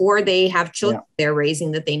jobs, or they have children they're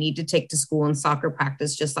raising that they need to take to school and soccer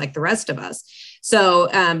practice, just like the rest of us. So,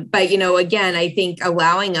 but, you know, again, I think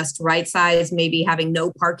allowing us to right size, maybe having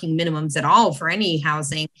no parking minimums at all for any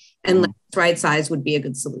housing and right size would be a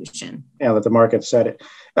good solution. Yeah, let the market set it.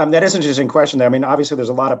 That is an interesting question, though. I mean, obviously, there's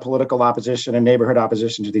a lot of political opposition and neighborhood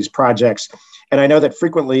opposition to these projects. And I know that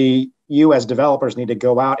frequently you as developers need to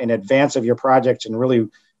go out in advance of your project and really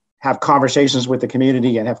have conversations with the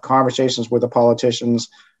community and have conversations with the politicians.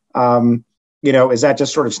 You know, is that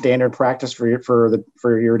just sort of standard practice for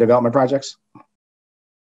your development projects?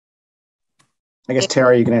 I guess,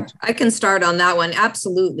 Tara, you can answer. I can start on that one.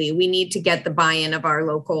 Absolutely. We need to get the buy-in of our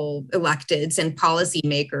local electeds and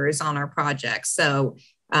policymakers on our projects. So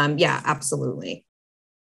yeah, absolutely.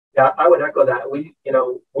 Yeah, I would echo that. We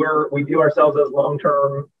view ourselves as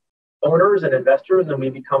long-term owners and investors, and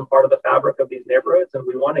we become part of the fabric of these neighborhoods. And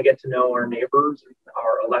we want to get to know our neighbors,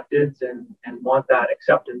 our electeds, and want that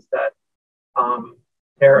acceptance that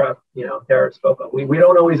Tara spoke of. We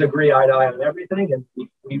don't always agree eye to eye on everything, and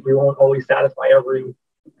we won't always satisfy every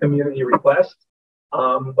community request,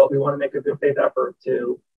 but we want to make a good faith effort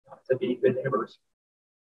to be good neighbors.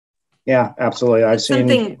 Yeah, absolutely. I've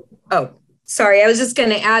seen. Sorry, I was just going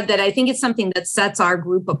to add that I think it's something that sets our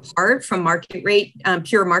group apart from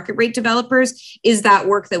pure market rate developers is that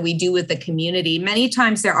work that we do with the community. Many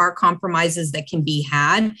times there are compromises that can be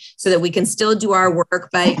had so that we can still do our work,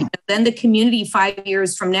 but then the community 5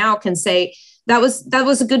 years from now can say, that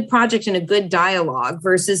was a good project and a good dialogue,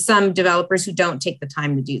 versus some developers who don't take the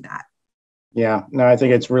time to do that. Yeah, no, I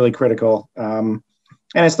think it's really critical. And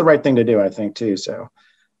it's the right thing to do, I think, too. So.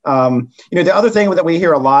 The other thing that we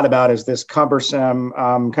hear a lot about is this cumbersome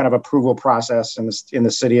kind of approval process in the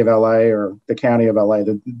city of LA or the county of LA,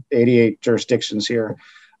 the 88 jurisdictions here.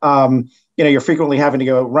 You're frequently having to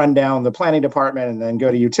go run down the planning department and then go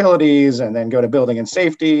to utilities and then go to building and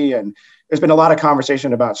safety. And there's been a lot of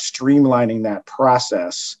conversation about streamlining that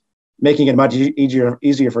process, making it much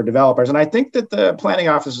easier for developers. And I think that the planning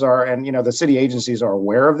offices and the city agencies are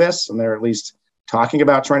aware of this, and they're at least talking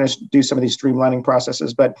about trying to do some of these streamlining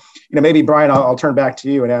processes. But, maybe Brian, I'll turn back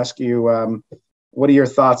to you and ask you, what are your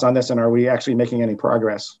thoughts on this? And are we actually making any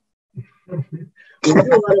progress? We do a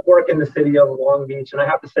lot of work in the city of Long Beach. And I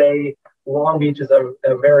have to say, Long Beach is a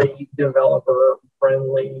very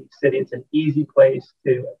developer-friendly city. It's an easy place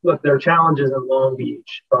to look. There are challenges in Long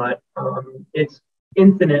Beach, but it's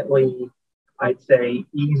infinitely, I'd say,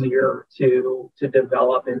 easier to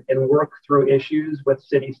develop and work through issues with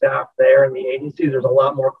city staff there and the agencies. There's a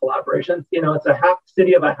lot more collaboration. It's a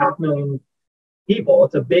city of 500,000 people.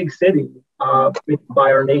 It's a big city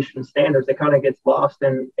by our nation's standards. It kind of gets lost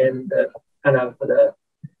in the kind of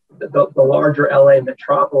the the larger LA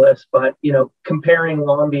metropolis, but comparing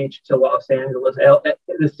Long Beach to Los Angeles,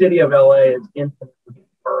 the city of LA is infinitely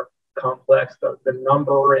more complex. The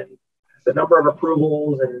number of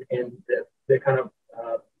approvals and the kind of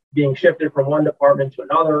being shifted from one department to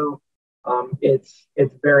another. It's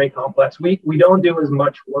very complex. We don't do as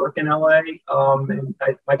much work in LA, and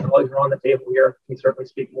my colleagues are on the table here. Can certainly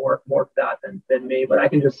speak more to that than me. But I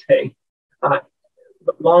can just say,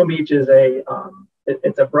 Long Beach is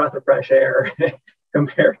it's a breath of fresh air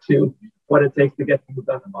compared to what it takes to get things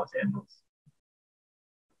done in Los Angeles.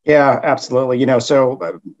 Yeah, absolutely.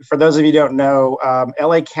 So for those of you who don't know,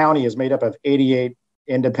 LA County is made up of 88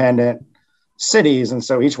 independent cities, and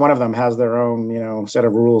so each one of them has their own, set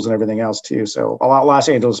of rules and everything else too. So Los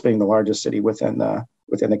Angeles being the largest city within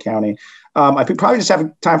the county. I could probably just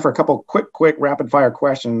have time for a couple quick rapid fire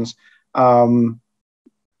questions.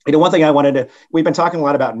 One thing we've been talking a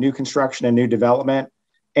lot about new construction and new development,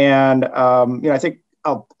 and I think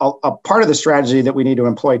a part of the strategy that we need to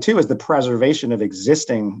employ too is the preservation of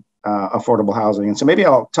existing affordable housing. And so maybe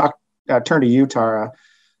I'll turn to you, Tara.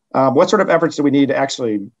 What sort of efforts do we need to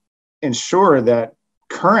actually ensure that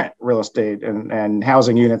current real estate and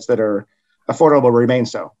housing units that are affordable remain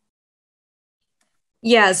so?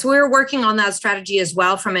 Yes, we're working on that strategy as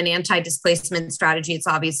well from an anti-displacement strategy. It's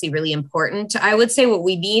obviously really important. I would say what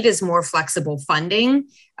we need is more flexible funding.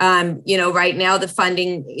 Right now the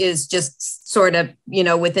funding is just sort of,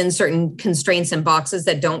 within certain constraints and boxes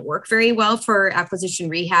that don't work very well for acquisition,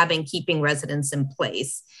 rehab, and keeping residents in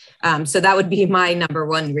place. So that would be my number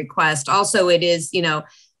one request. Also, it is,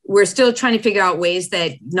 we're still trying to figure out ways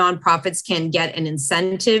that nonprofits can get an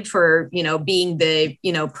incentive for, being the,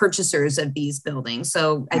 purchasers of these buildings.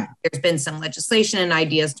 So there's been some legislation and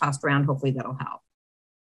ideas tossed around. Hopefully that'll help.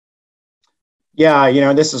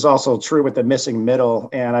 Yeah, this is also true with the missing middle.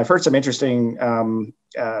 And I've heard some interesting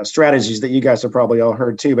strategies that you guys have probably all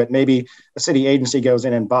heard too, but maybe a city agency goes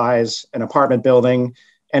in and buys an apartment building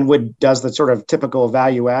and does the sort of typical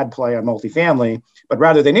value add play on multifamily, but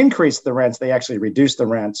rather than increase the rents, they actually reduce the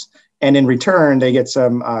rents. And in return, they get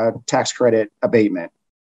some tax credit abatement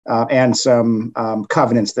and some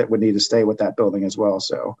covenants that would need to stay with that building as well.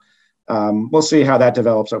 So we'll see how that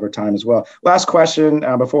develops over time as well. Last question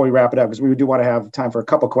before we wrap it up, because we do want to have time for a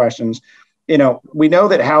couple questions. We know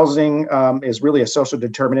that housing is really a social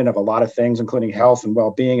determinant of a lot of things, including health and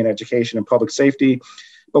well-being and education and public safety.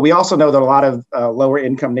 But we also know that a lot of lower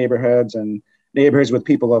income neighborhoods and neighborhoods with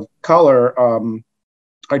people of color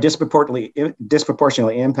are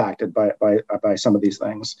disproportionately impacted by some of these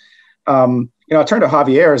things. I'll turn to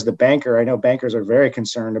Javier as the banker. I know bankers are very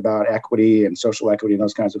concerned about equity and social equity and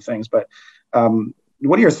those kinds of things. But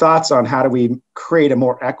what are your thoughts on how do we create a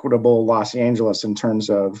more equitable Los Angeles in terms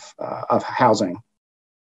of housing?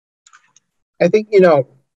 I think,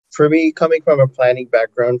 for me, coming from a planning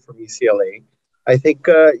background from UCLA, I think,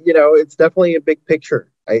 it's definitely a big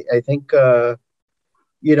picture. I think,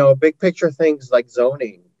 big picture things like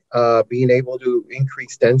zoning, being able to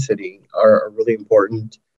increase density are really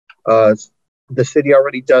important. The city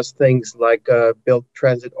already does things like build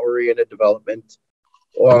transit-oriented development.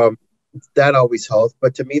 That always helps.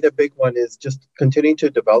 But to me, the big one is just continuing to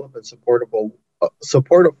develop and support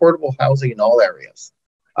affordable housing in all areas,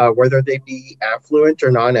 whether they be affluent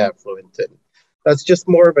or non-affluent. And that's just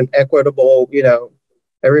more of an equitable,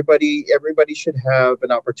 everybody should have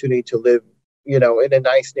an opportunity to live, in a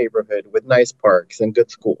nice neighborhood with nice parks and good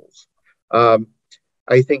schools.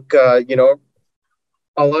 I think,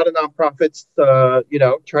 a lot of nonprofits,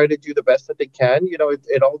 try to do the best that they can.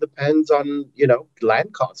 It all depends on,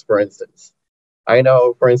 land costs, for instance. I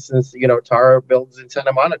know, for instance, Tara builds in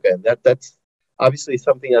Santa Monica, and that's obviously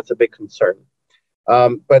something that's a big concern.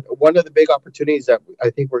 But one of the big opportunities that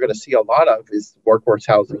I think we're going to see a lot of is workforce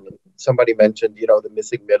housing. Somebody mentioned, the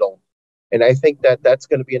missing middle. And I think that that's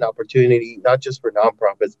going to be an opportunity, not just for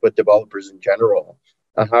nonprofits, but developers in general,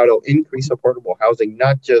 on how to increase affordable housing,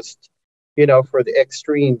 not just, for the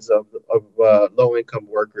extremes of low-income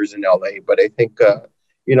workers in LA, but I think,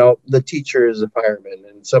 the teachers, the firemen,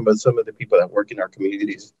 and some of the people that work in our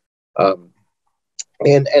communities. And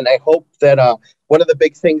I hope that one of the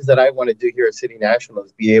big things that I want to do here at City National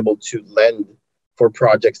is be able to lend for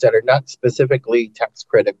projects that are not specifically tax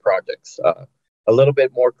credit projects, a little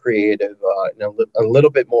bit more creative, and a little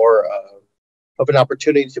bit more of an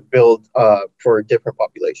opportunity to build for different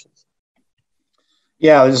populations.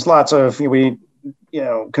 Yeah, there's lots of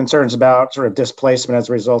concerns about sort of displacement as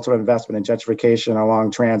a result of investment in gentrification along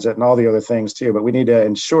transit and all the other things too. But we need to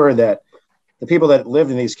ensure that the people that live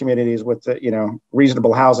in these communities with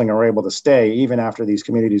reasonable housing are able to stay even after these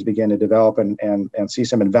communities begin to develop and see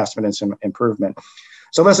some investment and some improvement.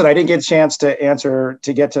 So listen, I didn't get a chance to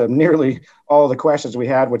get to nearly all of the questions we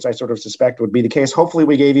had, which I sort of suspect would be the case. Hopefully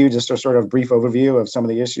we gave you just a sort of brief overview of some of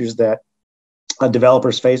the issues that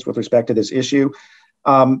developers face with respect to this issue.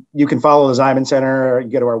 You can follow the Ziman Center, or you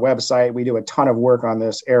go to our website. We do a ton of work on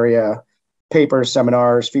this area, papers,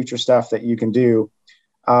 seminars, future stuff that you can do.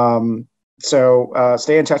 So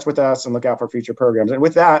stay in touch with us and look out for future programs. And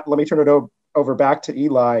with that, let me turn it over back to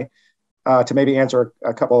Eli to maybe answer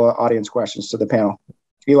a couple of audience questions to the panel.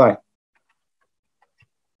 Eli. All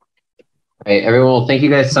right, everyone. Well, thank you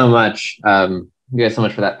guys so much. Thank you guys so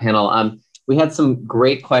much for that panel. We had some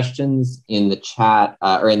great questions in the chat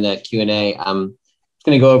or in the Q&A. I'm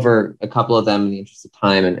going to go over a couple of them in the interest of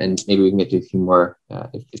time, and maybe we can get to a few more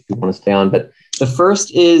if you want to stay on. But the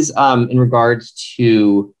first is in regards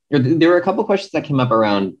to, there were a couple of questions that came up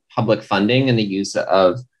around public funding and the use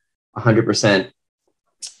of 100%,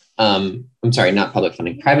 I'm sorry, not public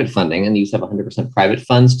funding, private funding, and the use of 100% private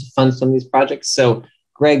funds to fund some of these projects. So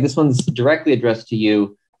Greg, this one's directly addressed to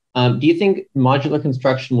you. Do you think modular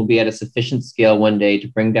construction will be at a sufficient scale one day to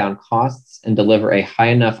bring down costs and deliver a high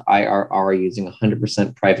enough IRR using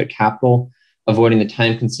 100% private capital, avoiding the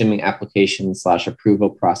time-consuming application / approval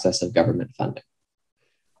process of government funding?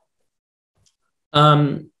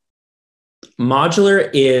 Modular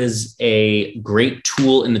is a great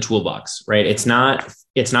tool in the toolbox, right? It's not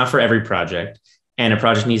for every project, and a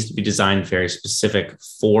project needs to be designed very specific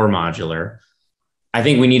for modular. I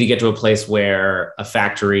think we need to get to a place where a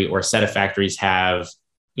factory or a set of factories have,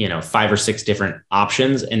 5 or 6 different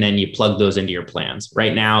options, and then you plug those into your plans.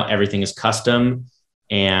 Right now, everything is custom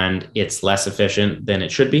and it's less efficient than it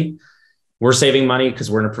should be. We're saving money because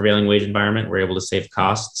we're in a prevailing wage environment. We're able to save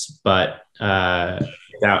costs, but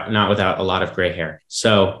not without a lot of gray hair.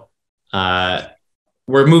 So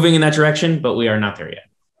we're moving in that direction, but we are not there yet.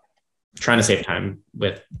 Trying to save time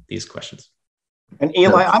with these questions. And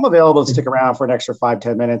Eli, I'm available to stick around for an extra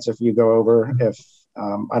 5-10 minutes if you go over. If I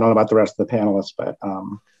don't know about the rest of the panelists, but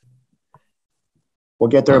we'll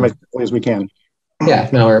get there as quickly as we can. Yeah,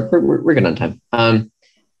 no, we're good on time. And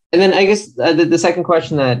then I guess the second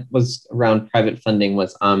question that was around private funding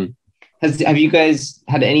was, have you guys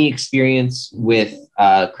had any experience with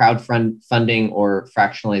crowdfunding or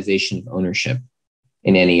fractionalization of ownership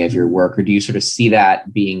in any of your work, or do you sort of see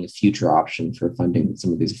that being a future option for funding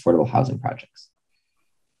some of these affordable housing projects?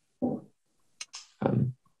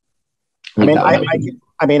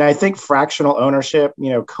 I think fractional ownership,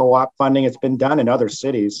 co-op funding, it's been done in other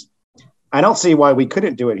cities. I don't see why we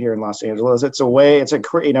couldn't do it here in Los Angeles. It's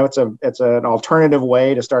an alternative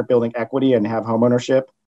way to start building equity and have homeownership.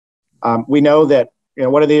 We know that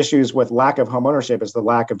one of the issues with lack of homeownership is the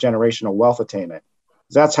lack of generational wealth attainment.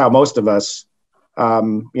 That's how most of us,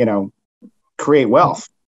 create wealth.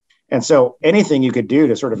 And so anything you could do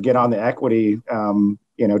to sort of get on the equity,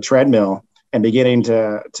 treadmill and beginning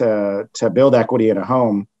to build equity in a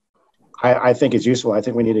home, I think is useful. I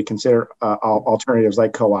think we need to consider alternatives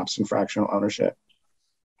like co-ops and fractional ownership.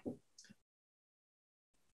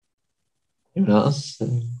 Anyone else? All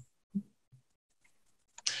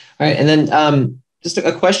right, and then just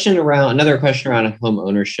another question around home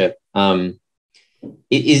ownership. Do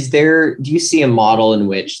you see a model in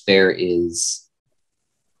which there is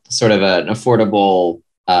sort of an affordable,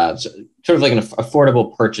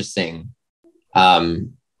 affordable purchasing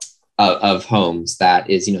of homes that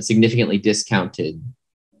is, significantly discounted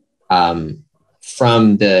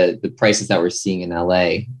from the prices that we're seeing in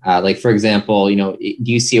LA? Like, for example, do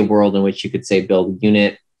you see a world in which you could say build a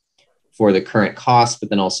unit for the current cost, but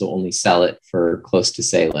then also only sell it for close to,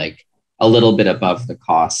 say, like a little bit above the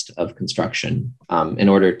cost of construction in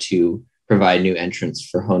order to provide new entrants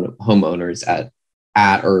for homeowners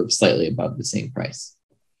at or slightly above the same price?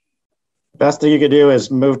 Best thing you could do is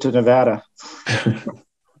move to Nevada.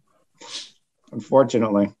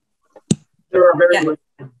 Unfortunately. There are very limited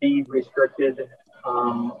deed restricted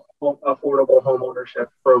affordable home ownership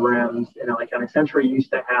programs in LA County. Century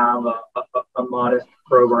used to have a modest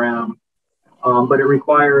program, but it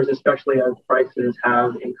requires, especially as prices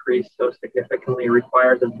have increased so significantly, it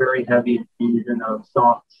requires a very heavy infusion of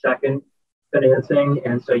soft second financing.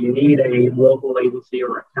 And so you need a local agency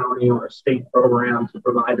or a county or a state program to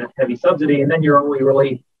provide that heavy subsidy. And then you're only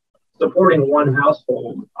really supporting one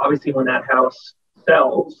household. Obviously, when that house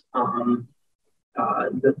sells,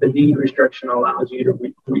 the deed restriction allows you to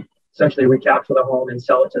essentially recapture the home and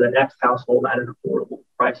sell it to the next household at an affordable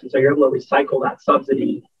price. And so you're able to recycle that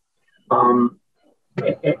subsidy. But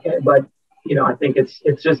I think it's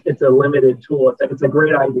a limited tool. It's a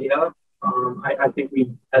great idea. I think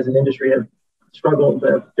we, as an industry, have struggled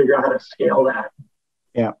to figure out how to scale that.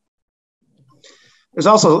 Yeah. There's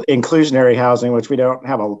also inclusionary housing, which we don't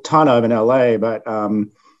have a ton of in LA, but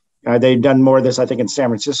they've done more of this, I think, in San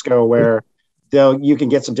Francisco, where you can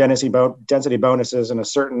get some density bonuses, and a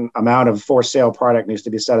certain amount of for sale product needs to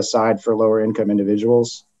be set aside for lower income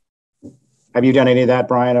individuals. Have you done any of that,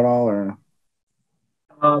 Brian, at all? Or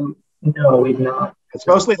no, we've not. It's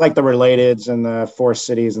mostly like the Relateds and the Forest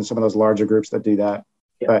Cities and some of those larger groups that do that.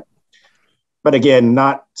 Yeah. But again,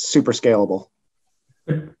 not super scalable.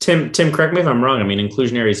 Tim, correct me if I'm wrong. I mean,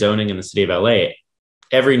 inclusionary zoning in the city of LA,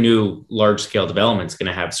 every new large scale development is going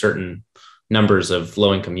to have certain numbers of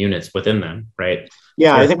low income units within them, right?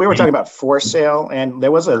 Yeah, I think we were talking about for sale, and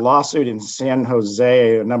there was a lawsuit in San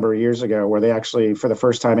Jose a number of years ago where they actually, for the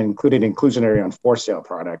first time, included inclusionary on for sale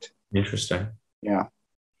product. Interesting. Yeah.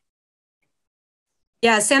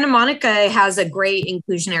 Yeah, Santa Monica has a great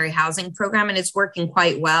inclusionary housing program, and it's working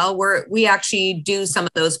quite well. We actually do some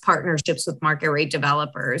of those partnerships with market rate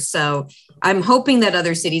developers. So I'm hoping that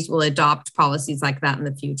other cities will adopt policies like that in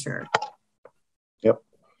the future. Yep.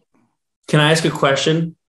 Can I ask a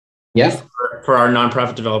question? Yes. For our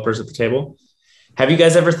nonprofit developers at the table, have you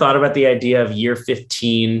guys ever thought about the idea of year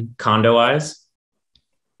 15 condoize?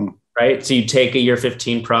 Right? So you take a year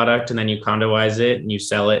 15 product and then you condoize it and you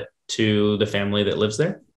sell it to the family that lives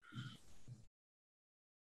there?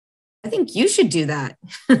 I think you should do that.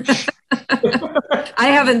 I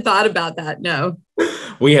haven't thought about that. No,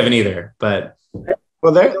 we haven't either. But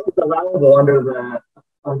well, it's allowable under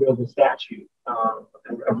the statute.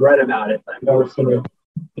 I've read about it, but I've never seen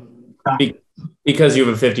it. Because you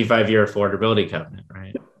have a 55-year affordability covenant,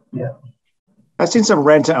 right? Yeah. I've seen some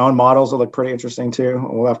rent to own models that look pretty interesting too.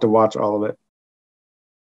 We'll have to watch all of it.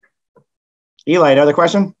 Eli, another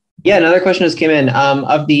question? Yeah, another question just came in.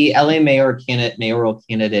 Of the LA mayoral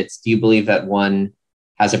candidates, do you believe that one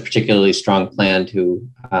has a particularly strong plan to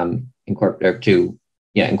incorporate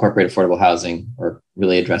affordable housing or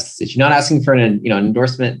really address this issue? Not asking for an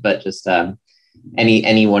endorsement, but just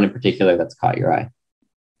any one in particular that's caught your eye.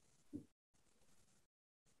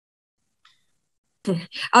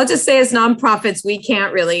 I'll just say, as nonprofits, we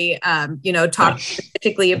can't really, talk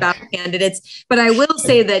specifically about candidates. But I will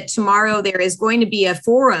say that tomorrow there is going to be a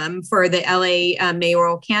forum for the LA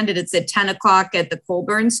mayoral candidates at 10 o'clock at the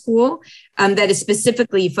Colburn School that is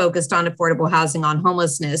specifically focused on affordable housing on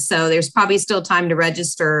homelessness. So there's probably still time to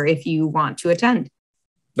register if you want to attend.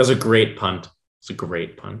 That's a great punt. It's a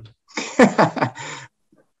great punt.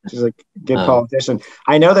 She's a good politician.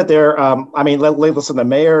 I know that they're, listen,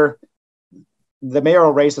 the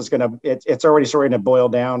mayoral race is it's already starting to boil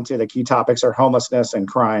down to the key topics are homelessness and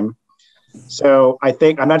crime. So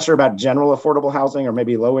I'm not sure about general affordable housing or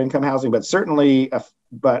maybe low income housing, but certainly,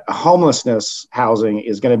 but homelessness housing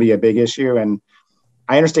is going to be a big issue. And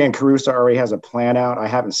I understand Caruso already has a plan out. I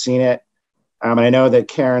haven't seen it. And I know that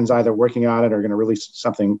Karen's either working on it or going to release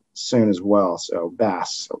something soon as well. So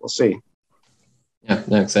Bass, so we'll see. Yeah,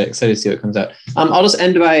 no, excited to see what comes out. I'll just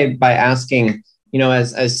end by asking,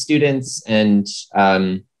 as students and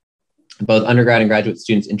both undergrad and graduate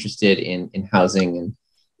students interested in housing and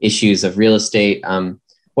issues of real estate,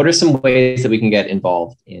 what are some ways that we can get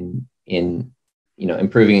involved in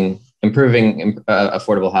improving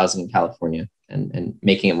affordable housing in California and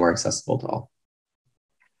making it more accessible to all?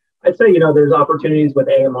 I'd say, there's opportunities with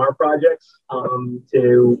AMR projects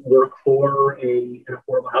to work for an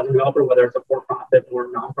affordable housing developer, whether it's a for-profit or a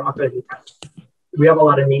nonprofit. We have a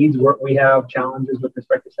lot of needs. We have challenges with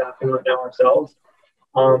respect to staffing right now ourselves.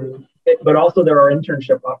 But also there are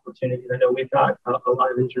internship opportunities. I know we've got a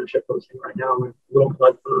lot of internship posting right now with Little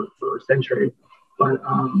Plug for Century. But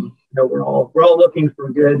we're all looking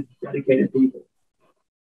for good, dedicated people.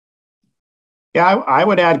 Yeah, I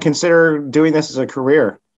would add, consider doing this as a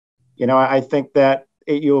career. I think that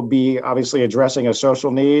you'll be obviously addressing a social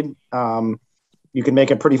need. You can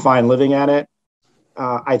make a pretty fine living at it.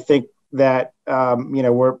 I think that,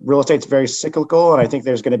 where real estate's very cyclical, and I think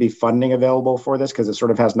there's going to be funding available for this because it sort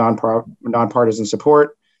of has nonpartisan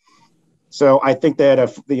support. So I think that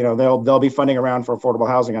if, there'll be funding around for affordable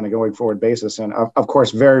housing on a going forward basis, and of course,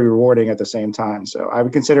 very rewarding at the same time. So I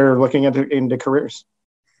would consider looking into careers.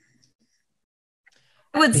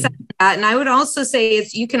 I would say that. And I would also say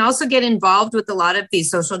you can also get involved with a lot of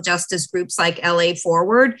these social justice groups like LA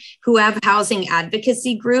Forward, who have housing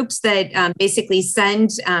advocacy groups that basically send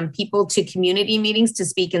people to community meetings to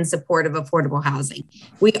speak in support of affordable housing.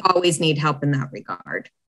 We always need help in that regard.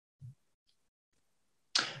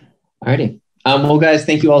 All righty. Well, guys,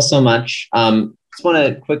 thank you all so much. Just want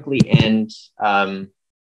to quickly end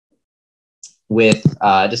with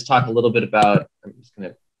just talk a little bit about, I'm just going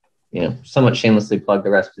to somewhat shamelessly plug the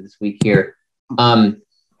rest of this week here.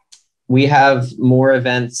 we have more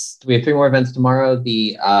events. We have 3 more events tomorrow.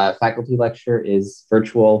 The faculty lecture is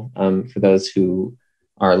virtual for those who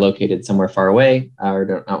are located somewhere far away or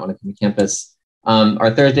do not want to come to campus.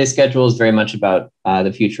 Our Thursday schedule is very much about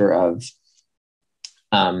the future of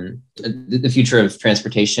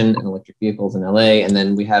transportation and electric vehicles in LA. And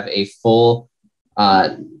then we have a full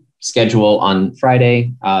schedule on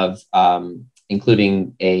Friday of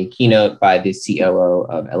including a keynote by the COO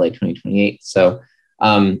of LA 2028. So,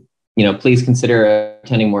 please consider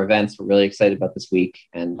attending more events. We're really excited about this week.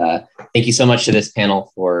 And thank you so much to this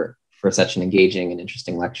panel for such an engaging and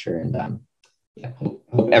interesting lecture. And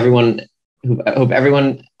hope everyone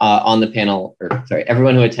on the panel,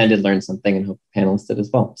 everyone who attended learned something, and hope the panelists did as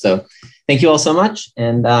well. So thank you all so much.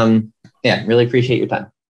 And really appreciate your time.